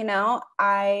honestly, you know,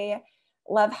 I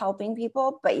love helping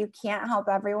people, but you can't help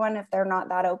everyone if they're not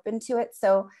that open to it.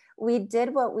 So we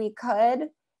did what we could.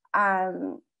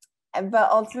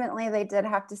 But ultimately they did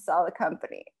have to sell the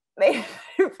company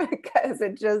because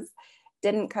it just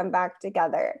didn't come back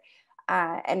together.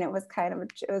 And it was kind of,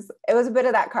 it was a bit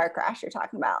of that car crash you're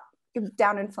talking about,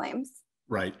 down in flames.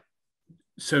 Right.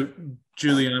 So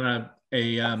Juliana,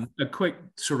 a quick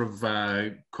sort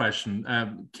of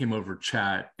question came over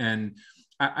chat, and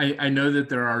I know that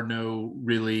there are no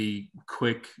really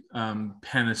quick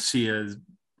panacea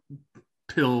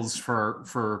pills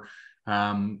for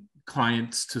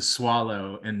clients to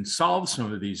swallow and solve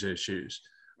some of these issues.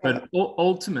 But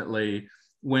ultimately,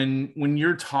 when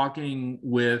you're talking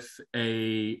with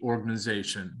a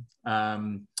organization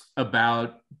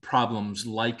about problems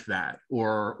like that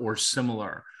or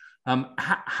similar,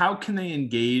 how can they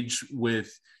engage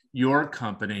with your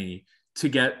company to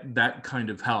get that kind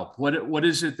of help? What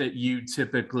is it that you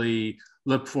typically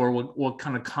look for? What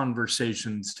kind of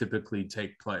conversations typically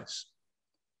take place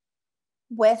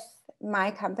with my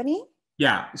company?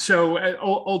 Yeah. So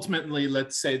ultimately,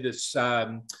 let's say this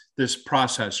this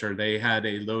processor, they had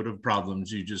a load of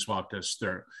problems you just walked us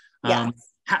through. Yes.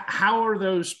 How are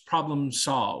those problems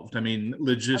solved? I mean,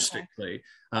 logistically,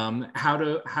 how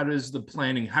does the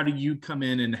planning? How do you come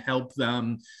in and help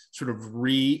them sort of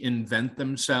reinvent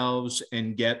themselves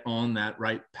and get on that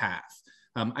right path?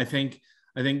 I think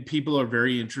people are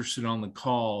very interested on the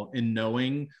call in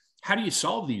knowing, how do you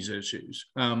solve these issues?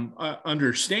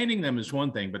 Understanding them is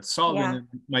one thing, but solving them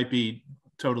might be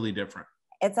totally different.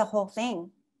 It's a whole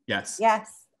thing. Yes.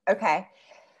 Yes. Okay.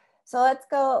 So let's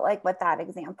go like with that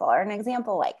example, or an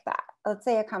example like that. Let's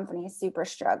say a company is super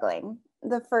struggling.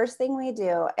 The first thing we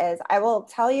do is, I will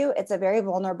tell you, it's a very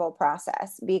vulnerable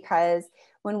process, because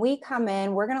when we come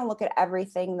in, we're going to look at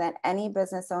everything that any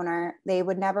business owner, they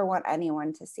would never want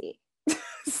anyone to see.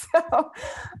 So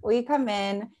we come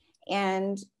in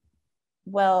and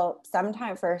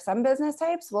sometime for some business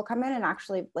types, we'll come in and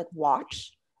actually like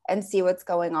watch and see what's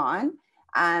going on.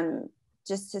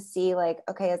 Just to see like,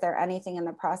 okay, is there anything in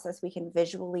the process we can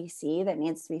visually see that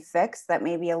needs to be fixed that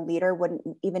maybe a leader wouldn't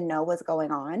even know was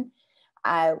going on?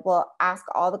 We'll ask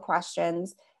all the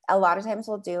questions. A lot of times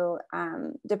we'll do,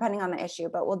 depending on the issue,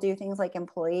 but we'll do things like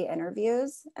employee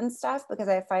interviews and stuff, because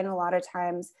I find a lot of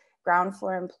times ground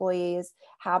floor employees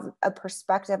have a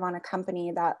perspective on a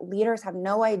company that leaders have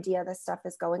no idea this stuff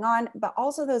is going on, but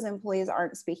also those employees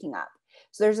aren't speaking up.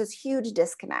 So there's this huge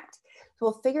disconnect. So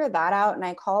we'll figure that out. And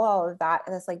I call all of that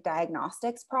this like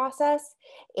diagnostics process.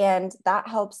 And that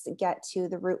helps to get to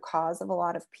the root cause of a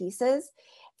lot of pieces.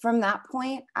 From that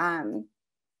point,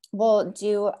 we'll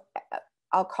do,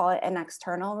 I'll call it an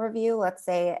external review. Let's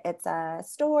say it's a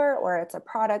store or it's a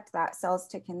product that sells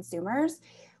to consumers.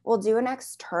 We'll do an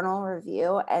external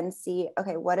review and see,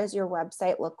 okay, what does your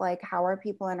website look like? How are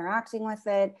people interacting with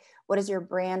it? What does your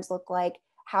brand look like?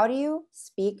 How do you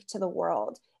speak to the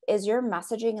world? Is your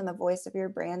messaging and the voice of your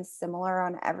brand similar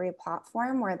on every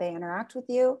platform where they interact with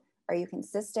you? Are you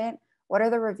consistent? What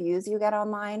are the reviews you get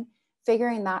online?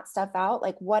 Figuring that stuff out,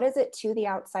 like what is it to the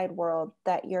outside world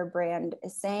that your brand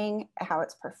is saying, how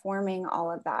it's performing,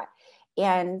 all of that.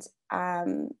 And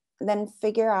then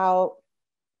figure out,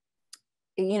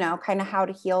 you know, kind of how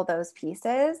to heal those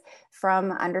pieces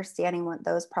from understanding what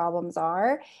those problems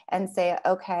are, and say,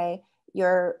 okay,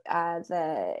 your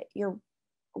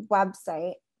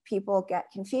website, people get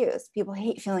confused. People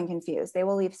hate feeling confused. They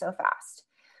will leave so fast.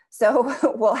 So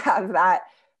we'll have that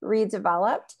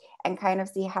redeveloped and kind of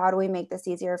see, how do we make this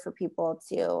easier for people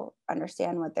to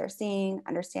understand what they're seeing,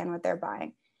 understand what they're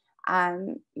buying.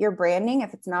 Your branding,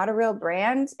 if it's not a real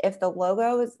brand, if the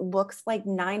logo looks like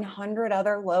 900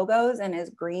 other logos and is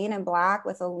green and black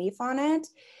with a leaf on it,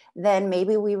 then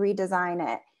maybe we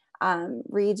redesign it,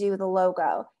 redo the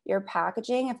logo. Your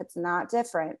packaging, if it's not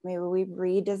different, maybe we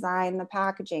redesign the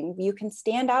packaging. You can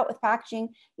stand out with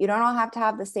packaging. You don't all have to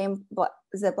have the same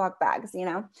Ziploc bags, you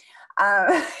know?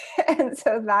 And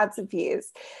so that's a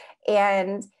piece.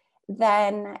 And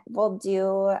then we'll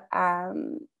do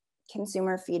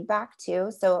consumer feedback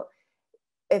too. So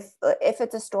if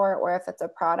it's a store or if it's a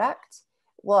product,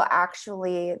 we'll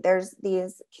actually, there's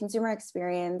these consumer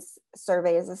experience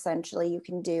surveys essentially you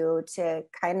can do to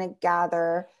kind of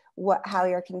gather how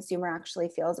your consumer actually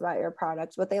feels about your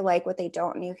product, what they like, what they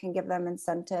don't, and you can give them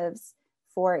incentives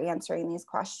for answering these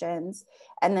questions.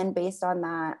 And then based on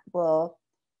that, we'll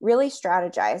really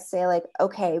strategize, say like,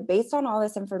 okay, based on all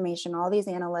this information, all these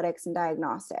analytics and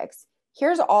diagnostics,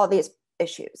 here's all these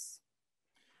issues.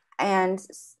 And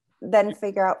then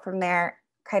figure out from there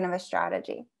kind of a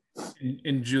strategy.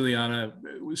 And Juliana,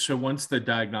 so once the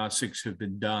diagnostics have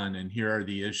been done and here are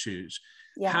the issues,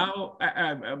 how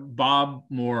Bob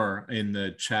Moore in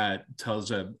the chat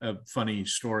tells a funny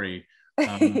story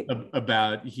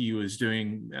about he was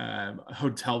doing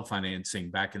hotel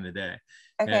financing back in the day.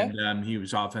 Okay. And he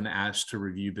was often asked to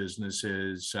review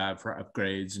businesses for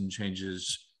upgrades and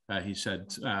changes, he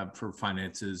said, for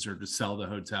finances or to sell the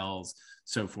hotels,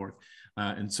 so forth.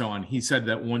 And so on. He said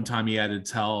that one time he had to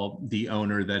tell the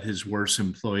owner that his worst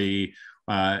employee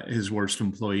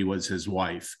was his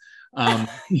wife.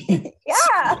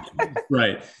 Yeah.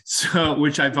 Right. So,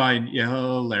 which I find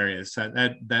hilarious.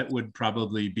 That would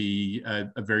probably be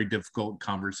a very difficult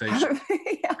conversation.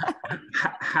 Yeah.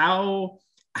 How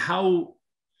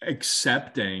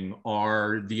accepting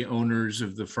are the owners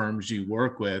of the firms you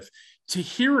work with to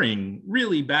hearing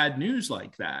really bad news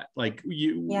like that? Like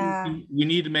you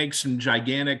need to make some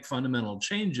gigantic fundamental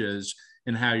changes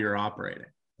in how you're operating.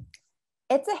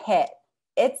 It's a hit.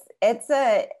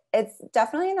 It's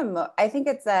definitely I think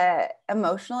it's a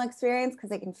emotional experience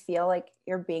because it can feel like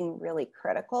you're being really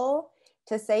critical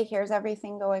to say, here's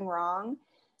everything going wrong.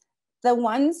 The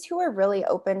ones who are really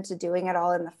open to doing it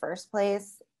all in the first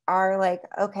place are like,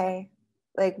 okay,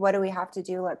 like, what do we have to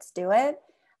do? Let's do it.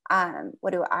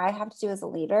 What do I have to do as a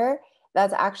leader?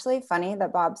 That's actually funny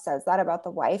that Bob says that about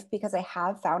the wife, because I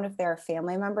have found if there are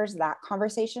family members, that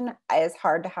conversation is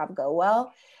hard to have go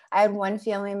well. I had one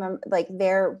family member, like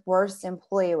their worst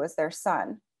employee was their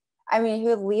son. I mean, he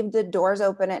would leave the doors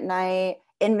open at night,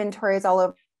 inventories all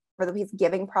over the place,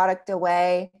 giving product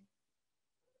away.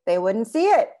 They wouldn't see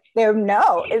it. They would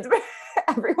know it's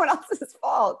everyone else's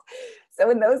fault. So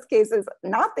in those cases,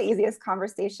 not the easiest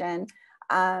conversation.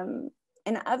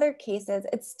 In other cases,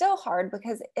 it's still hard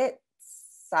because it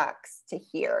sucks to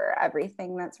hear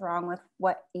everything that's wrong with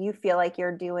what you feel like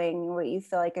you're doing, what you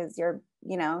feel like is your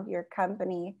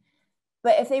company.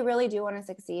 But if they really do want to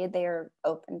succeed, they are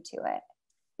open to it,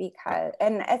 because,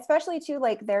 and especially too,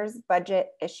 like there's budget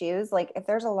issues. Like if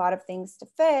there's a lot of things to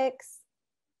fix,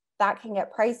 that can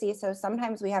get pricey. So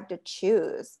sometimes we have to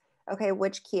choose, okay,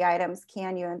 which key items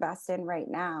can you invest in right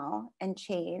now and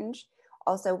change?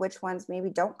 Also, which ones maybe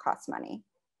don't cost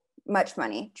much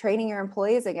money. Training your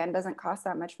employees again doesn't cost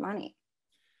that much money.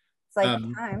 It's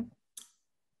like time.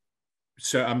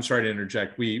 So I'm sorry to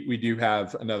interject. We do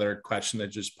have another question that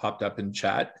just popped up in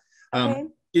chat. Okay.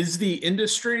 Is the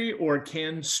industry or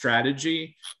can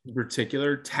strategy in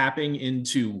particular tapping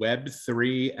into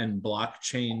Web3 and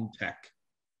blockchain tech?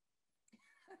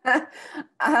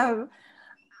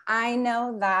 I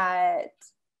know that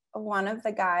one of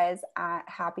the guys at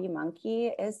Happy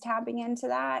Monkey is tapping into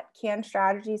that. Can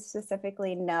strategy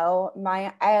specifically? No.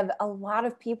 I have a lot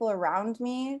of people around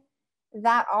me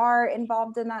that are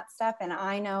involved in that stuff, and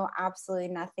I know absolutely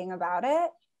nothing about it.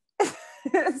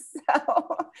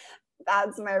 So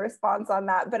that's my response on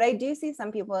that. But I do see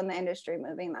some people in the industry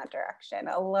moving that direction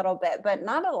a little bit, but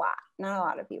not a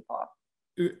lot of people.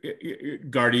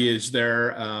 Gardy, is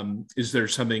there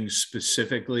something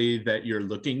specifically that you're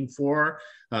looking for?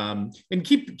 And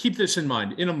keep this in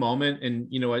mind in a moment. And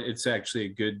you know what? It's actually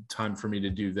a good time for me to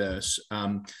do this.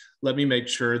 Let me make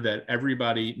sure that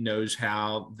everybody knows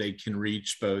how they can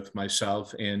reach both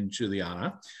myself and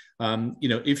Juliana.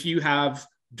 If you have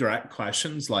direct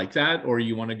questions like that, or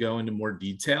you want to go into more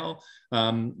detail,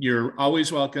 you're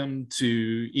always welcome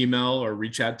to email or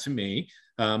reach out to me.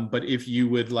 But if you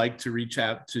would like to reach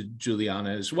out to Juliana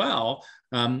as well,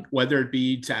 whether it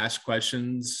be to ask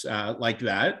questions like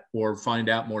that, or find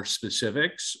out more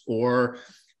specifics, or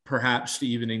perhaps to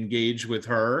even engage with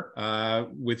her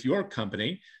with your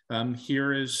company,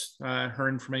 here is her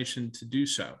information to do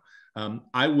so.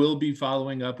 I will be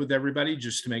following up with everybody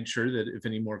just to make sure that if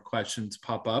any more questions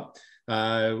pop up,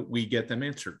 we get them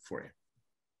answered for you.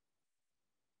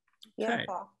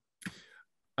 Beautiful.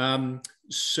 Okay.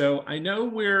 So I know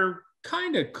we're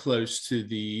kind of close to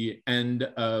the end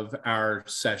of our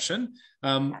session.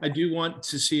 I do want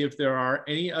to see if there are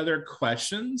any other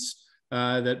questions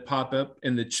that pop up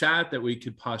in the chat that we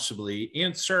could possibly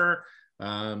answer.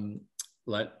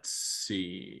 Let's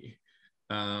see.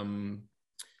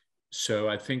 So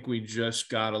I think we just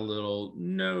got a little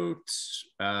note.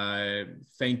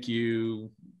 Thank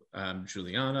you,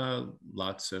 Juliana.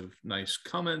 Lots of nice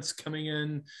comments coming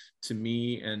in to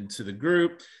me and to the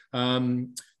group.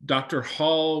 Dr.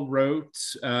 Hall wrote,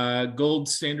 Gold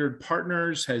Standard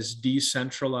Partners has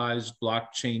decentralized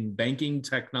blockchain banking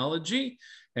technology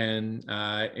and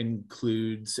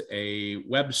includes a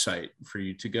website for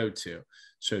you to go to.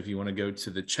 So if you want to go to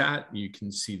the chat, you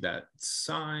can see that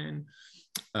sign.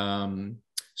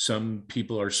 Some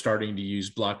people are starting to use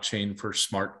blockchain for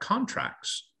smart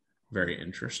contracts. Very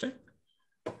interesting.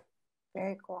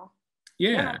 Very cool.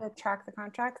 Yeah. To track the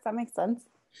contracts, that makes sense.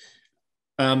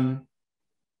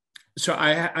 So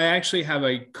I actually have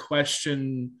a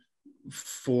question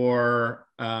for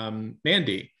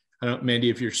Mandy. I don't, Mandy,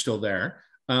 if you're still there.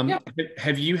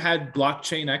 Have you had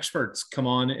blockchain experts come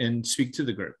on and speak to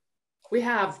the group? We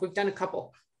have. We've done a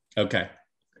couple. Okay.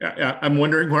 I'm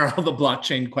wondering where all the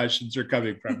blockchain questions are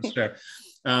coming from. So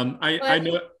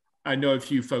I know a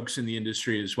few folks in the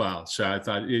industry as well. So I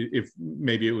thought if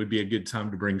maybe it would be a good time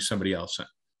to bring somebody else in.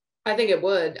 I think it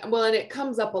would. Well, and it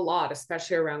comes up a lot,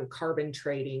 especially around carbon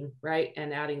trading, right?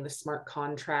 And adding the smart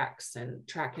contracts and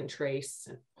track and trace.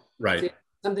 And right. So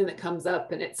something that comes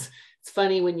up, and it's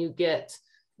funny when you get,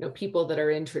 people that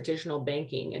are in traditional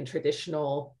banking and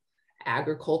traditional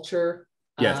agriculture.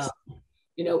 Yes.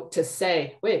 To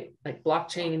say, wait, like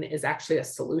blockchain is actually a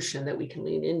solution that we can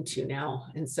lean into now.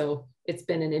 And so it's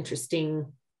been an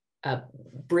interesting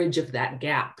bridge of that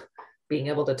gap, being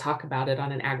able to talk about it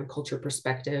on an agriculture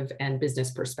perspective and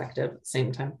business perspective at the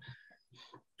same time.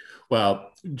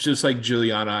 Well, just like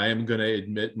Juliana, I am going to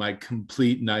admit my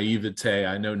complete naivete.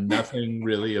 I know nothing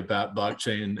really about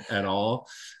blockchain at all.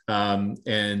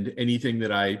 And anything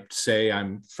that I say,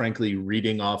 I'm frankly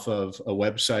reading off of a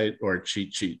website or a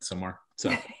cheat sheet somewhere.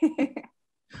 So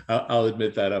I'll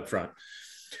admit that up front.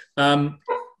 I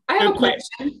have a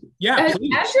question. Yeah,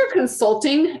 please. As you're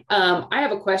consulting, I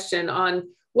have a question on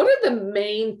what are the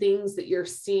main things that you're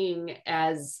seeing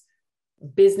as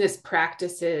business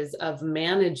practices of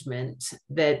management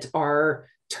that are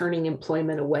turning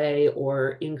employment away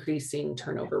or increasing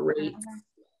turnover rates?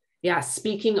 Yeah,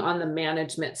 speaking on the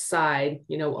management side,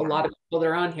 a lot of people that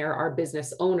are on here are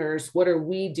business owners. What are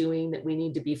we doing that we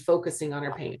need to be focusing on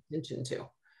or paying attention to?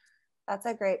 That's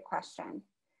a great question.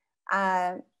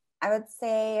 I would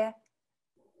say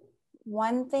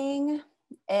one thing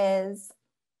is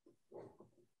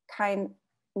and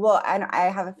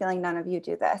I have a feeling none of you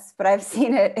do this, but I've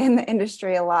seen it in the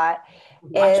industry a lot.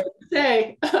 But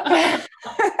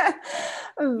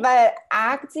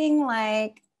acting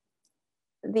like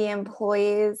the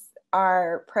employees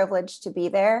are privileged to be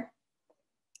there,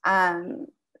 and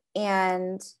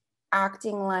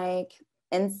acting like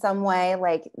in some way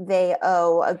like they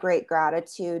owe a great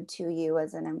gratitude to you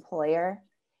as an employer.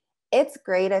 It's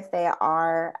great if they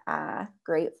are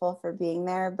grateful for being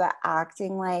there, but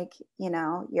acting like,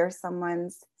 you're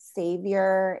someone's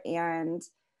savior and,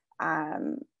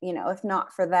 if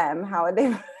not for them,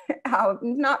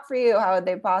 not for you, how would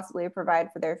they possibly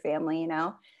provide for their family,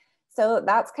 So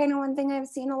that's kind of one thing I've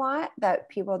seen a lot that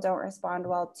people don't respond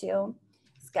well to.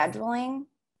 Scheduling,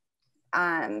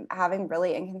 having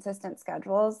really inconsistent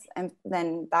schedules, and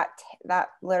then that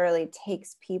literally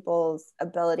takes people's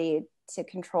ability to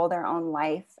control their own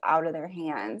life out of their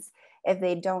hands. If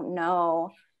they don't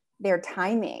know their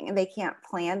timing and they can't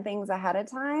plan things ahead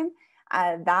of time,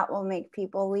 that will make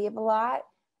people leave a lot.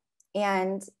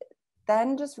 And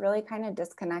then just really kind of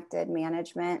disconnected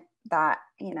management that,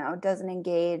 doesn't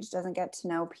engage, doesn't get to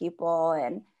know people.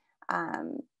 And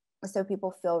so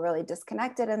people feel really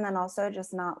disconnected, and then also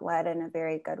just not led in a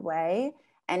very good way,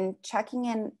 and checking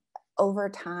in over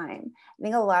time. I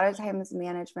think a lot of times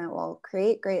management will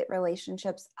create great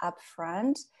relationships up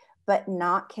front, but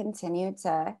not continue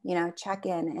to, check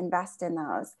in, invest in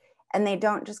those. And they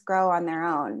don't just grow on their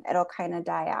own. It'll kind of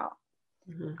die out.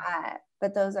 Mm-hmm.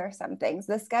 But those are some things.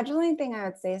 The scheduling thing, I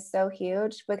would say, is so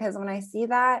huge, because when I see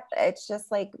that, it's just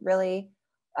like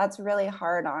that's really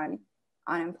hard on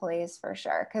employees for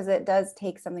sure, because it does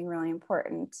take something really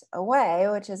important away,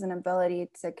 which is an ability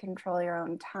to control your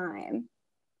own time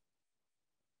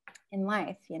in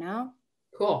life,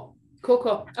 Cool.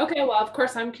 Okay, well, of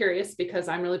course I'm curious, because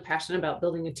I'm really passionate about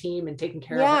building a team and taking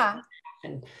care of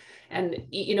it. And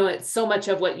it's so much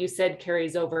of what you said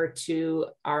carries over to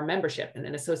our membership and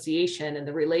an association and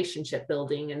the relationship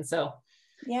building. And so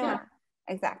yeah.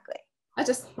 Exactly. I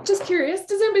just curious,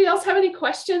 does anybody else have any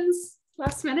questions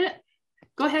last minute?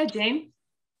 Go ahead, Jane.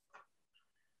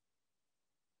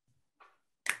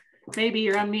 Maybe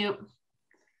you're on mute.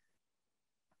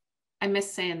 I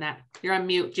missed saying that. You're on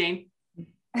mute, Jane.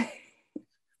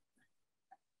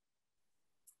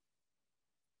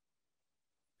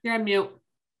 You're on mute.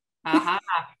 Aha.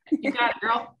 You got it,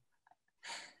 girl.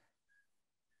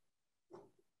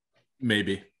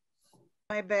 Maybe.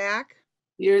 Am I back?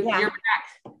 You're back.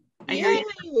 I hear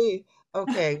you.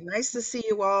 Okay, nice to see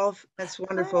you all. That's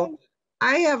wonderful.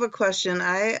 I have a question.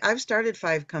 I've started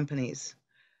 5 companies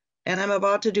and I'm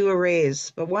about to do a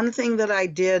raise. But one thing that I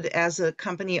did as a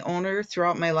company owner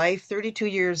throughout my life, 32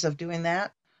 years of doing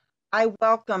that, I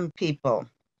welcome people.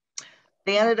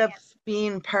 They ended up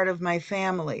being part of my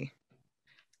family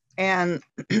and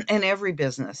in every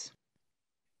business.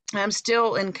 I'm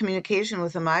still in communication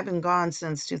with them. I've been gone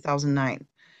since 2009.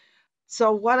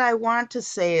 So what I want to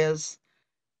say is,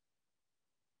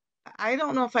 I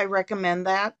don't know if I recommend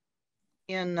that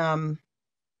in an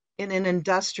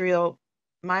industrial.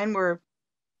 Mine were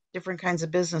different kinds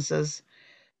of businesses,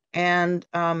 and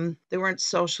they weren't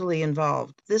socially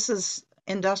involved. This is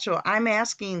industrial. I'm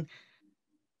asking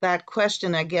that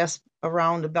question, I guess, a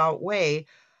roundabout way.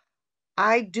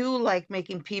 I do like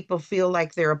making people feel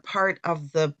like they're a part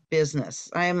of the business.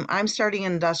 I'm starting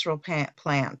an industrial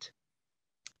plant,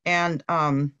 and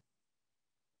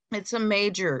it's a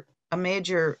major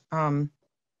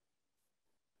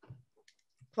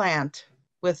plant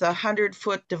with a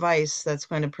 100-foot device that's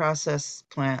going to process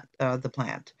the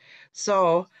plant.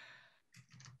 So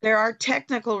there are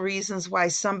technical reasons why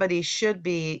somebody should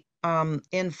be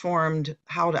informed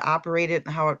how to operate it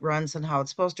and how it runs and how it's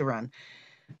supposed to run.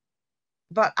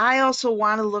 But I also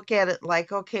want to look at it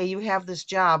like, okay, you have this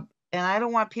job, and I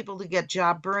don't want people to get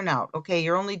job burnout. Okay,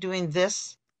 you're only doing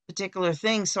this particular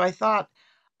thing. So I thought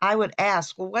I would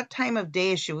ask, well, what time of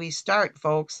day should we start,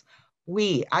 folks?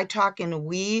 I talk in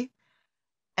we,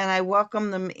 and I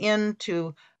welcome them in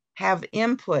to have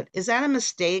input. Is that a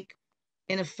mistake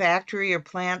in a factory or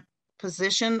plant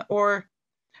position, or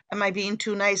am I being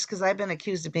too nice? Because I've been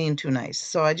accused of being too nice.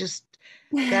 So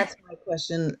that's my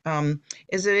question.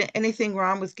 Is there anything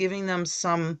wrong with giving them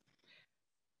some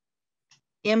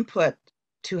input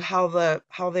to how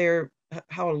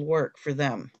it'll work for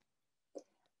them?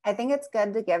 I think it's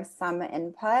good to give some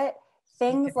input.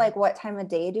 Things like what time of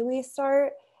day do we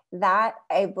start? That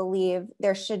I believe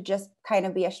there should just kind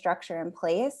of be a structure in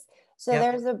place. So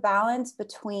there's a balance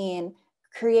between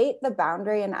create the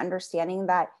boundary and understanding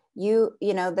that you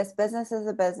know, this business is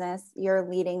a business, you're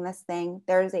leading this thing,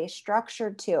 there's a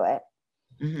structure to it.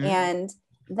 Mm-hmm. And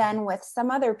then with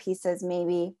some other pieces,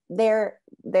 maybe their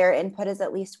input is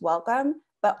at least welcome,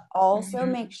 but also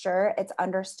make sure it's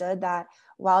understood that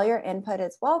while your input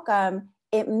is welcome,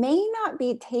 it may not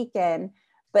be taken,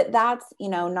 but that's, you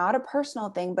know, not a personal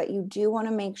thing, but you do want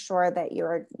to make sure that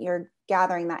you're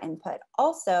gathering that input.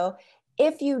 Also,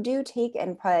 if you do take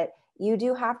input, you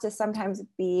do have to sometimes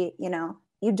be, you know,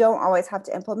 you don't always have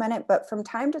to implement it, but from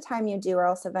time to time you do, or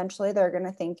else eventually they're going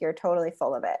to think you're totally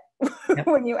full of it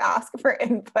when you ask for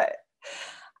input.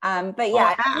 But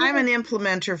yeah, I'm an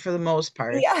implementer for the most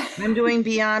part. Yeah. I'm doing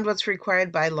beyond what's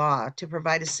required by law to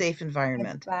provide a safe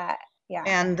environment. Yeah.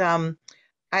 And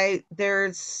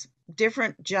there's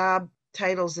different job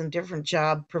titles and different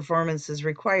job performances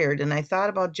required. And I thought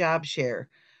about job share,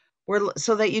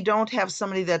 so that you don't have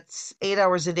somebody that's 8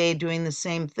 hours a day doing the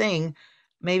same thing.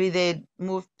 Maybe they'd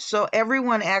move, so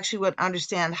everyone actually would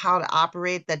understand how to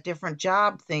operate that different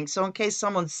job thing. So in case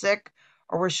someone's sick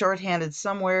or we're shorthanded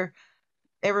somewhere,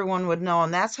 everyone would know.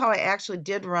 And that's how I actually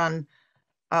did run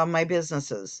my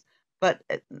businesses, but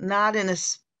not in a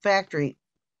factory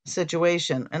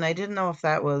situation. And I didn't know if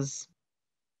that was,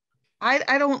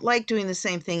 I don't like doing the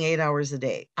same thing 8 hours a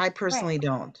day. I personally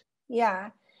don't.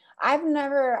 Yeah. I've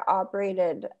never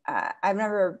operated, I've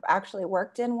never actually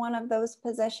worked in one of those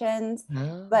positions,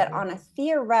 but on a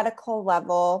theoretical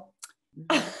level,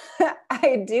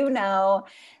 I do know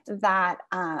that,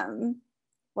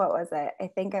 what was it? I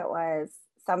think it was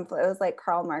like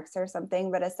Karl Marx or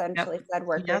something, but essentially said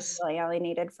workers really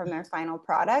alienated from their final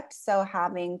product. So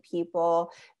having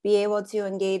people be able to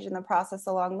engage in the process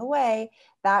along the way,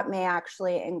 that may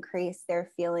actually increase their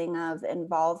feeling of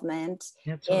involvement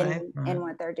in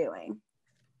what they're doing.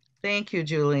 Thank you,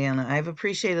 Juliana. I've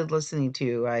appreciated listening to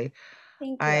you. I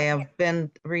have been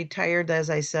retired,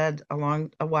 as I said,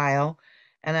 a while,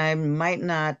 and I might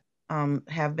not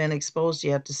have been exposed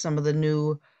yet to some of the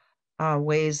new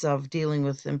ways of dealing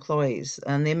with employees,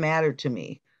 and they matter to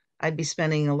me. I'd be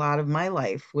spending a lot of my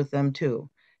life with them too.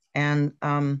 And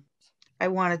I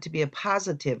want it to be a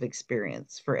positive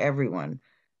experience for everyone.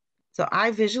 So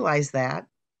I visualize that,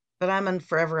 but I'm a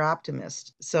forever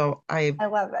optimist. So I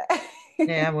love it.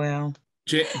 Yeah, well.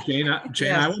 Jane,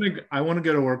 yes. I want to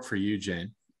go to work for you,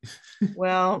 Jane.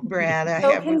 Well, Brad, I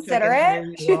have consider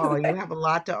it. You have a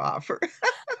lot to offer.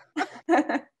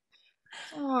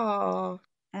 Oh,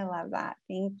 I love that.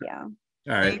 Thank you. All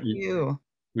right. Thank you.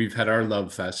 We've had our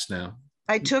love fest now.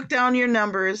 I took down your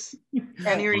numbers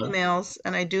and your emails,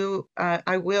 and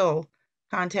I will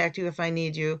contact you if I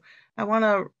need you. I want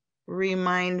to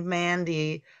remind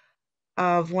Mandy,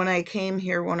 of when I came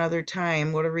here one other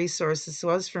time, what a resource this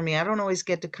was for me. I don't always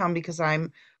get to come because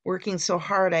I'm working so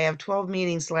hard. I have 12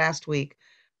 meetings last week,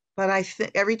 but I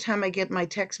think every time I get my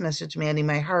text message, Mandy,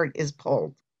 my heart is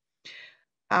pulled.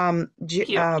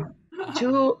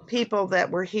 Two people that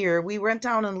were here, we went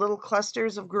down in little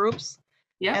clusters of groups,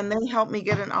 and they helped me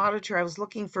get an auditor. I was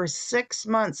looking for 6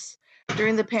 months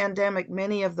during the pandemic.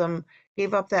 Many of them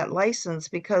gave up that license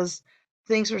because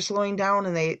things were slowing down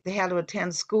and they had to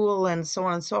attend school and so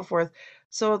on and so forth.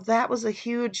 So that was a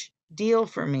huge deal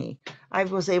for me. I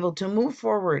was able to move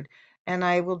forward, and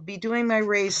I will be doing my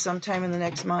race sometime in the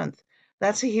next month.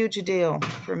 That's a huge deal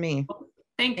for me.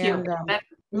 Thank you. That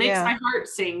makes my heart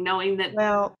sing, knowing that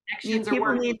actions are people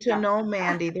working. need to know,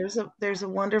 Mandy, there's a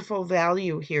wonderful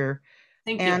value here.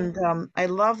 Thank and you. I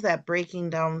love that breaking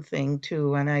down thing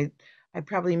too. And I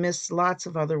probably missed lots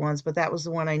of other ones, but that was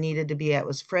the one I needed to be at.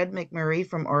 Was Fred McMurray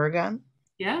from Oregon.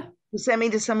 Yeah. Who sent me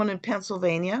to someone in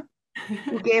Pennsylvania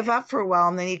who gave up for a while,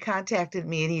 and then he contacted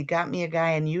me and he got me a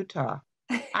guy in Utah.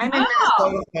 I'm in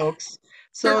Minnesota, folks.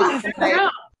 So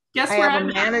Guess I where have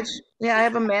I'm I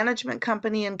have a management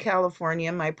company in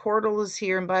California. My portal is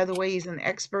here. And by the way, he's an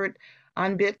expert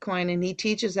on Bitcoin, and he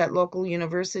teaches at local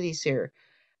universities here.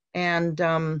 And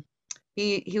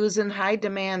he was in high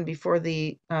demand before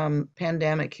the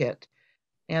pandemic hit.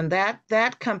 And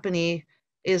that company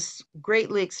is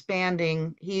greatly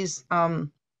expanding. He's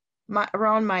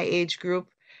around my age group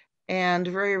and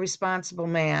a very responsible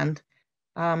man.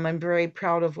 I'm very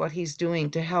proud of what he's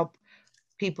doing to help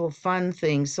people fund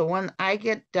things. So when I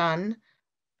get done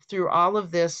through all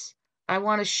of this, I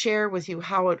want to share with you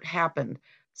how it happened.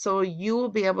 So you will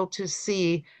be able to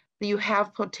see that you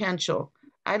have potential.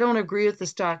 I don't agree with the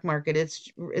stock market.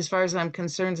 It's, as far as I'm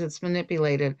concerned, it's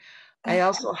manipulated. I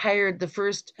also hired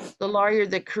the lawyer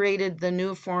that created the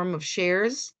new form of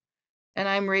shares, and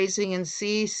I'm raising in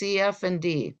C, CF, and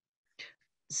D.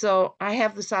 So I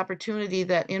have this opportunity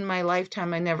that in my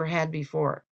lifetime I never had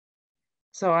before.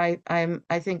 So I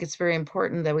think it's very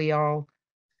important that we all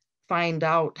find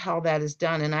out how that is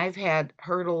done. And I've had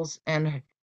hurdles, and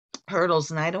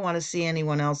I don't want to see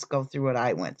anyone else go through what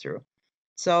I went through.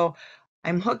 So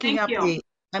I'm hooking up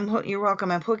you're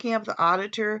welcome. I'm hooking up the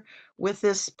auditor with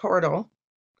this portal.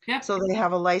 Yeah. So they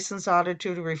have a licensed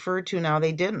auditor to refer to now.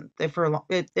 They didn't. It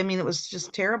was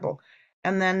just terrible.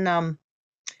 And then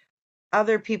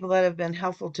other people that have been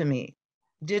helpful to me.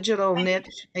 Digital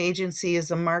Niche Agency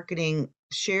is a marketing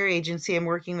share agency. I'm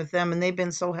working with them, and they've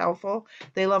been so helpful.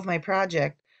 They love my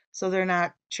project, so they're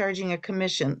not charging a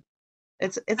commission.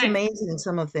 It's amazing,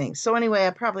 some of the things. So anyway,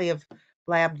 I probably have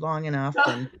blabbed long enough.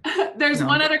 And there's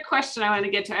one other question I want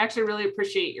to get to. I actually really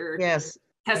appreciate your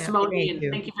testimony, and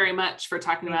thank you very much for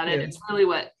talking about it. It's really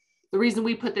the reason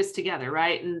we put this together,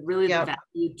 right? And really the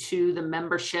value to the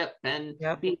membership and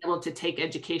being able to take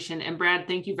education. And Brad,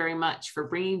 thank you very much for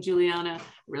bringing Juliana.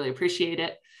 Really appreciate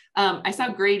it. I saw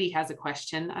Grady has a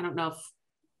question. I don't know if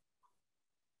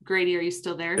Grady, are you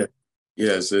still there?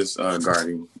 Yes, it's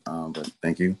Gardy, but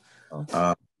thank you.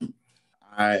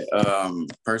 I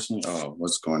personally,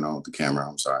 what's going on with the camera?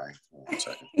 I'm sorry. 1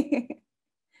 second.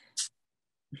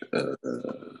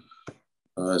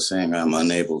 Saying I'm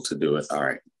unable to do it. All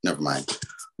right, never mind.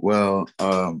 Well,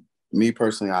 me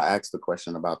personally, I asked the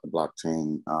question about the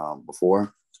blockchain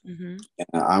before. Mm-hmm.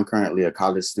 And I'm currently a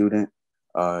college student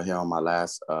here on my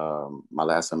last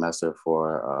semester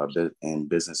in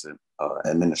business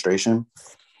administration.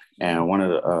 And one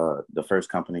of the first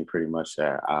company pretty much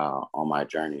that on my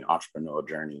entrepreneurial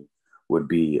journey, would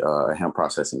be a hemp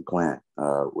processing plant,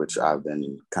 which I've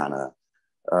been kind of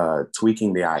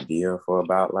tweaking the idea for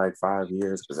about like 5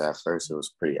 years, because at first it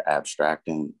was pretty abstract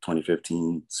in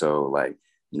 2015. So like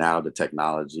now the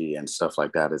technology and stuff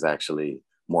like that is actually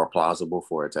more plausible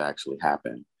for it to actually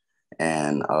happen.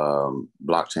 And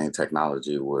blockchain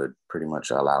technology would pretty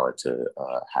much allow it to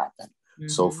happen. Mm-hmm.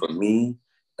 So for me,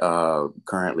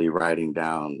 currently writing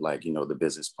down like, the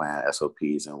business plan,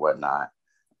 SOPs and whatnot,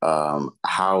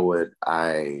 how would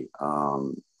I,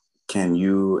 can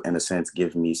you, in a sense,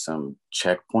 give me some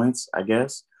checkpoints, I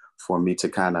guess, for me to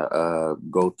kind of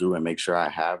go through and make sure I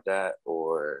have that,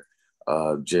 or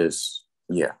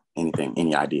anything,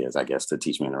 any ideas, I guess, to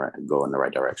teach me go in the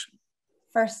right direction?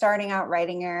 For starting out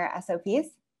writing your SOPs?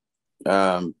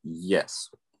 Yes.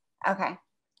 Okay.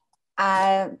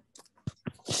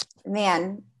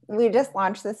 Man, we just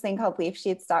launched this thing called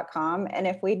leafsheets.com. And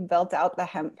if we'd built out the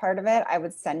hemp part of it, I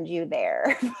would send you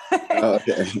there.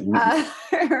 Okay.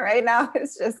 Right now,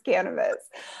 it's just cannabis.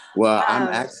 Well, I'm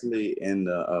actually in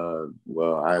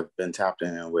I've been tapped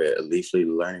in with a Leafly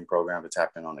learning program to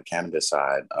tap in on the cannabis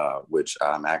side, which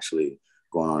I'm actually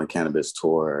going on a cannabis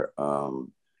tour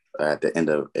at the end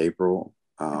of April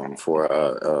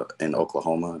for in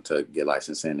Oklahoma to get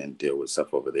licensing and deal with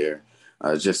stuff over there.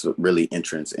 Just really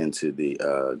entrance into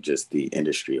the just the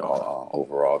industry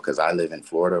overall, because I live in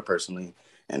Florida personally,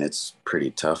 and it's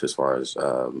pretty tough as far as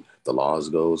the laws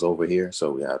goes over here.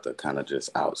 So we have to kind of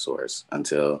just outsource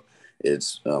until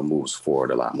it's moves forward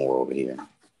a lot more over here.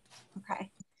 Okay.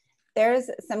 There's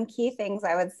some key things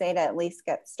I would say to at least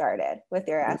get started with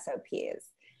your SOPs.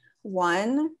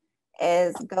 One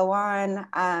is go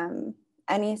on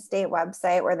any state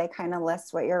website where they kind of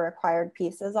list what your required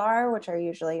pieces are, which are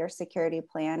usually your security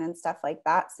plan and stuff like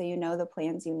that. So you know the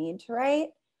plans you need to write.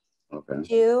 Okay.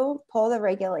 2, pull the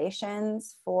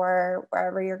regulations for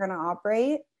wherever you're going to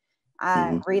operate.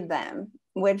 Read them,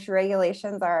 which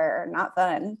regulations are not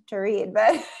fun to read,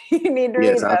 but you need to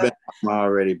read them. I've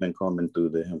already been combing through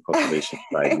the hemp cultivation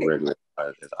like regular.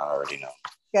 I already know.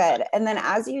 Good. And then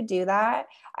as you do that,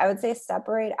 I would say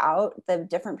separate out the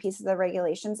different pieces of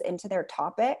regulations into their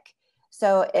topic.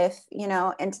 So if, you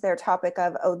know, into their topic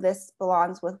of, oh, this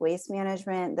belongs with waste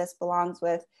management, this belongs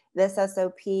with this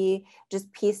SOP,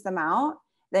 just piece them out.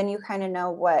 Then you kind of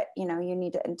know what, you know, you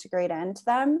need to integrate into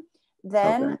them.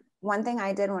 Then one thing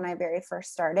I did when I very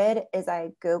first started is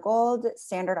I Googled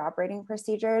standard operating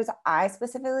procedures. I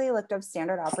specifically looked up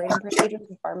standard operating procedures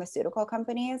for pharmaceutical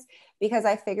companies because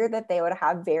I figured that they would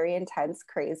have very intense,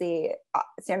 crazy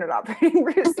standard operating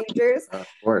procedures. Of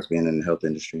course, being in the health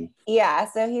industry. Yeah.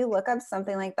 So if you look up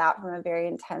something like that from a very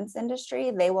intense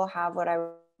industry, they will have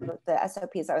the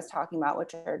SOPs I was talking about,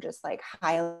 which are just like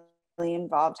highly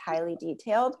involved, highly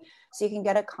detailed. So you can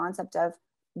get a concept of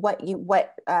what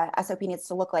SOP needs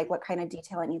to look like, what kind of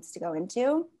detail it needs to go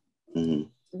into.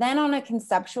 Then on a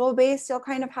conceptual base, you'll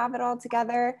kind of have it all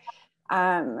together.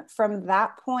 From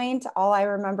that point, all I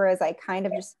remember is I kind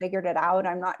of just figured it out.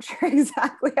 I'm not sure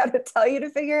exactly how to tell you to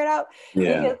figure it out.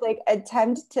 Yeah. Because like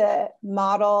attempt to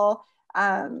model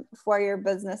for your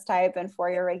business type and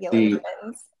for your regulations.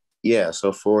 Yeah,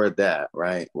 so for that,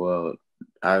 right? Well,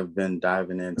 I've been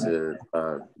diving into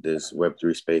this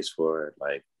Web3 space for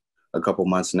like a couple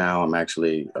months now. I'm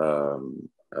actually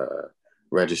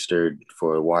registered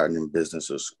for Wharton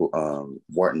Business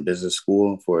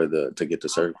School to get the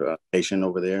certification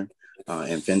over there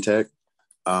in fintech.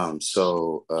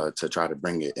 So to try to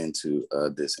bring it into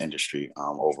this industry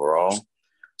overall.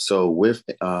 So with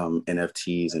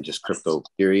NFTs and just crypto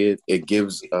period, it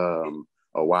gives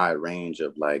a wide range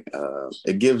of like,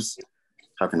 it gives,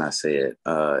 how can I say it?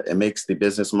 It makes the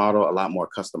business model a lot more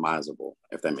customizable,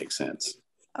 if that makes sense.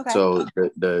 Okay. So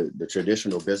the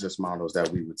traditional business models that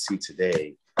we would see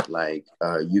today, like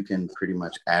you can pretty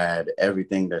much add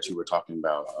everything that you were talking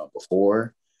about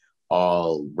before,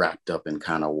 all wrapped up in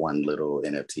kind of one little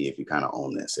NFT if you kind of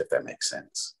own this, if that makes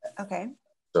sense. Okay.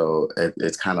 So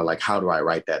it's kind of like, how do I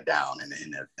write that down in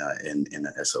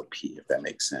an SOP, if that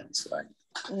makes sense? Like.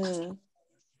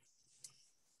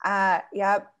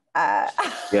 Yep.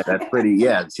 Yeah, that's pretty.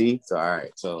 Yeah. See. So all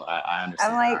right. So I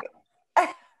understand. I'm like.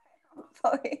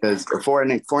 Because for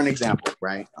an example,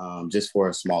 right? Just for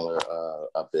a smaller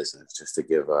business, just to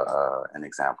give an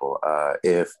example,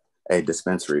 if a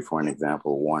dispensary, for an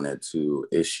example, wanted to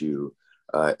issue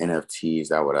NFTs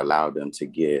that would allow them to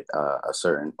get a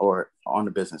certain, or on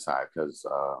the business side, because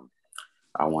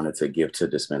I wanted to give to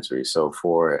dispensaries. So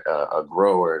for a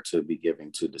grower to be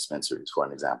giving to dispensaries, for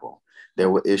an example, they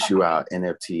would issue out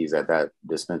NFTs that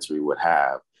dispensary would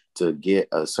have to get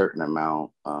a certain amount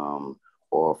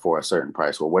or for a certain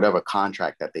price, or whatever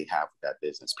contract that they have with that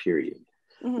business, period.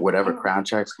 Whatever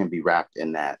contracts can be wrapped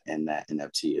in that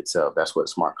NFT itself. That's what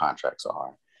smart contracts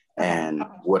are. And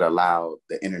would allow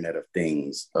the Internet of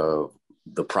Things of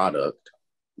the product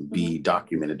be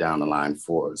documented down the line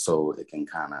so it can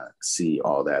kind of see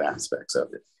all that aspects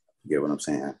of it. You get what I'm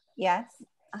saying? Yes.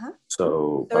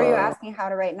 So are you asking how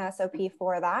to write an SOP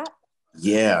for that?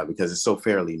 Yeah, because it's so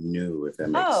fairly new, if that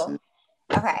makes sense.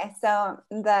 Okay, so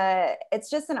it's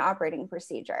just an operating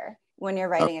procedure when you're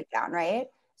writing it down, right?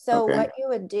 So what you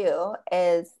would do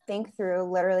is think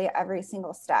through literally every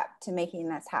single step to making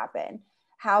this happen.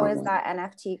 How is that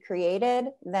NFT created?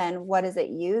 Then what is it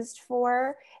used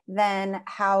for? Then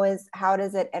how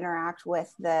does it interact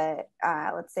with the,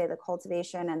 let's say the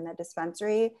cultivation and the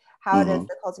dispensary? How does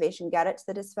the cultivation get it to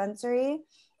the dispensary?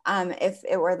 If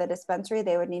it were the dispensary,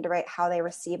 they would need to write how they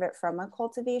receive it from a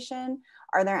cultivation.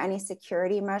 Are there any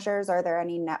security measures? Are there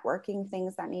any networking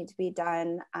things that need to be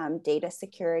done? Data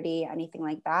security, anything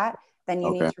like that? Then you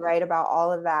need to write about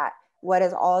all of that. What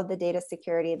is all of the data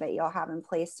security that you'll have in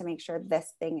place to make sure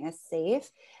this thing is safe?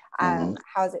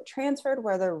 How is it transferred?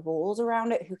 What are the rules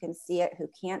around it? Who can see it? Who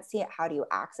can't see it? How do you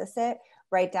access it?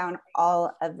 Write down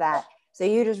all of that. So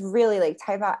you just really like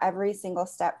type out every single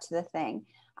step to the thing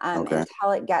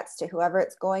until it gets to whoever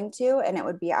it's going to, and it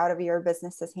would be out of your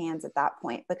business's hands at that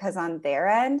point, because on their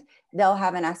end, they'll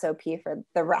have an SOP for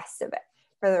the rest of it,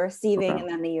 for the receiving and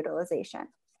then the utilization.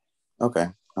 Okay.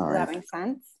 All right. Does that make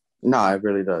sense? No, it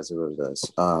really does. It really does.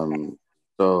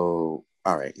 So,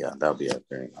 all right. Yeah, that'll be it.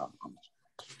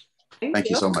 Thank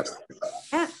you so much.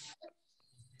 Yeah.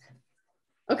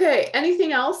 Okay.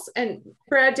 Anything else? And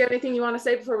Brad, do you have anything you want to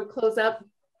say before we close up?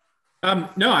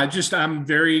 No, I'm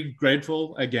very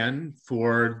grateful again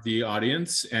for the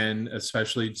audience, and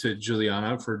especially to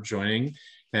Juliana for joining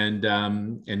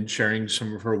and sharing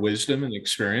some of her wisdom and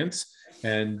experience.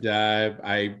 And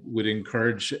I would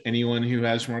encourage anyone who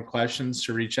has more questions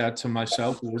to reach out to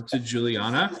myself or to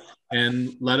Juliana,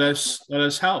 and let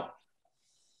us help.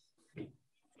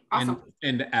 Awesome.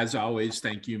 And as always,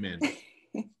 thank you, Mandy.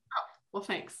 Well,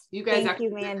 thanks. You guys. Thank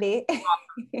you, Mandy.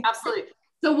 Absolutely.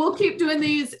 So we'll keep doing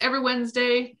these every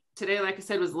Wednesday. Today, like I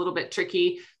said, was a little bit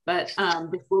tricky, but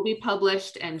this will be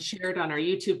published and shared on our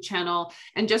YouTube channel.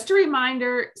 And just a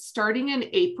reminder, starting in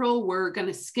April, we're going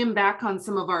to skim back on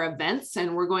some of our events,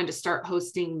 and we're going to start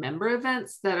hosting member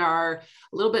events that are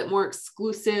a little bit more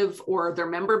exclusive, or their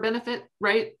member benefit,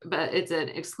 right? But it's an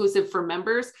exclusive for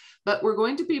members. But we're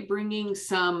going to be bringing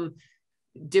some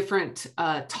different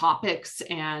topics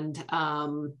and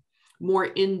more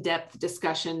in-depth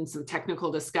discussion, some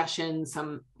technical discussion,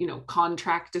 some,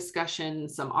 contract discussion,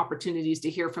 some opportunities to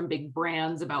hear from big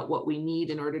brands about what we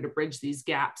need in order to bridge these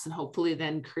gaps, and hopefully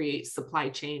then create supply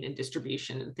chain and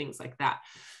distribution and things like that.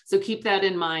 So keep that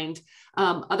in mind.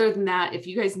 Other than that, if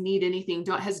you guys need anything,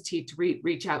 don't hesitate to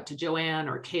reach out to Joanne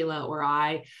or Kayla or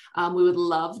I. We would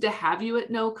love to have you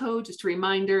at NOCO. Just a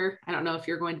reminder, I don't know if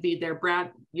you're going to be there.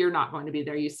 Brad, you're not going to be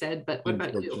there, you said, but what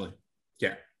about you?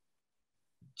 Yeah.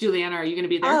 Juliana, are you going to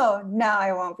be there? Oh, no,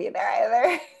 I won't be there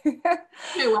either.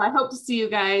 Okay, well, I hope to see you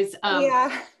guys.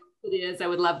 Yeah. It is. I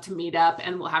would love to meet up,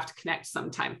 and we'll have to connect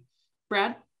sometime.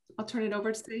 Brad, I'll turn it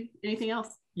over to say anything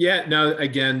else. Yeah, no,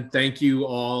 again, thank you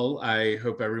all. I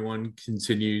hope everyone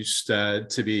continues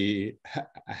to be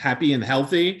happy and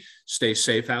healthy. Stay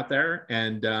safe out there.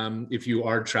 And if you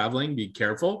are traveling, be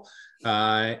careful.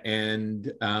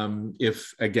 And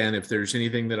if there's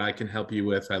anything that I can help you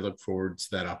with, I look forward to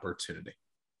that opportunity.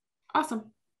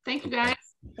 Awesome. Thank you, guys.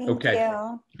 Thank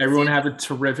you. Everyone have a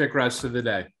terrific rest of the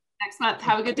day. Next month.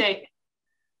 Have a good day.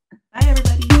 Bye,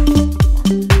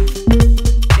 everybody.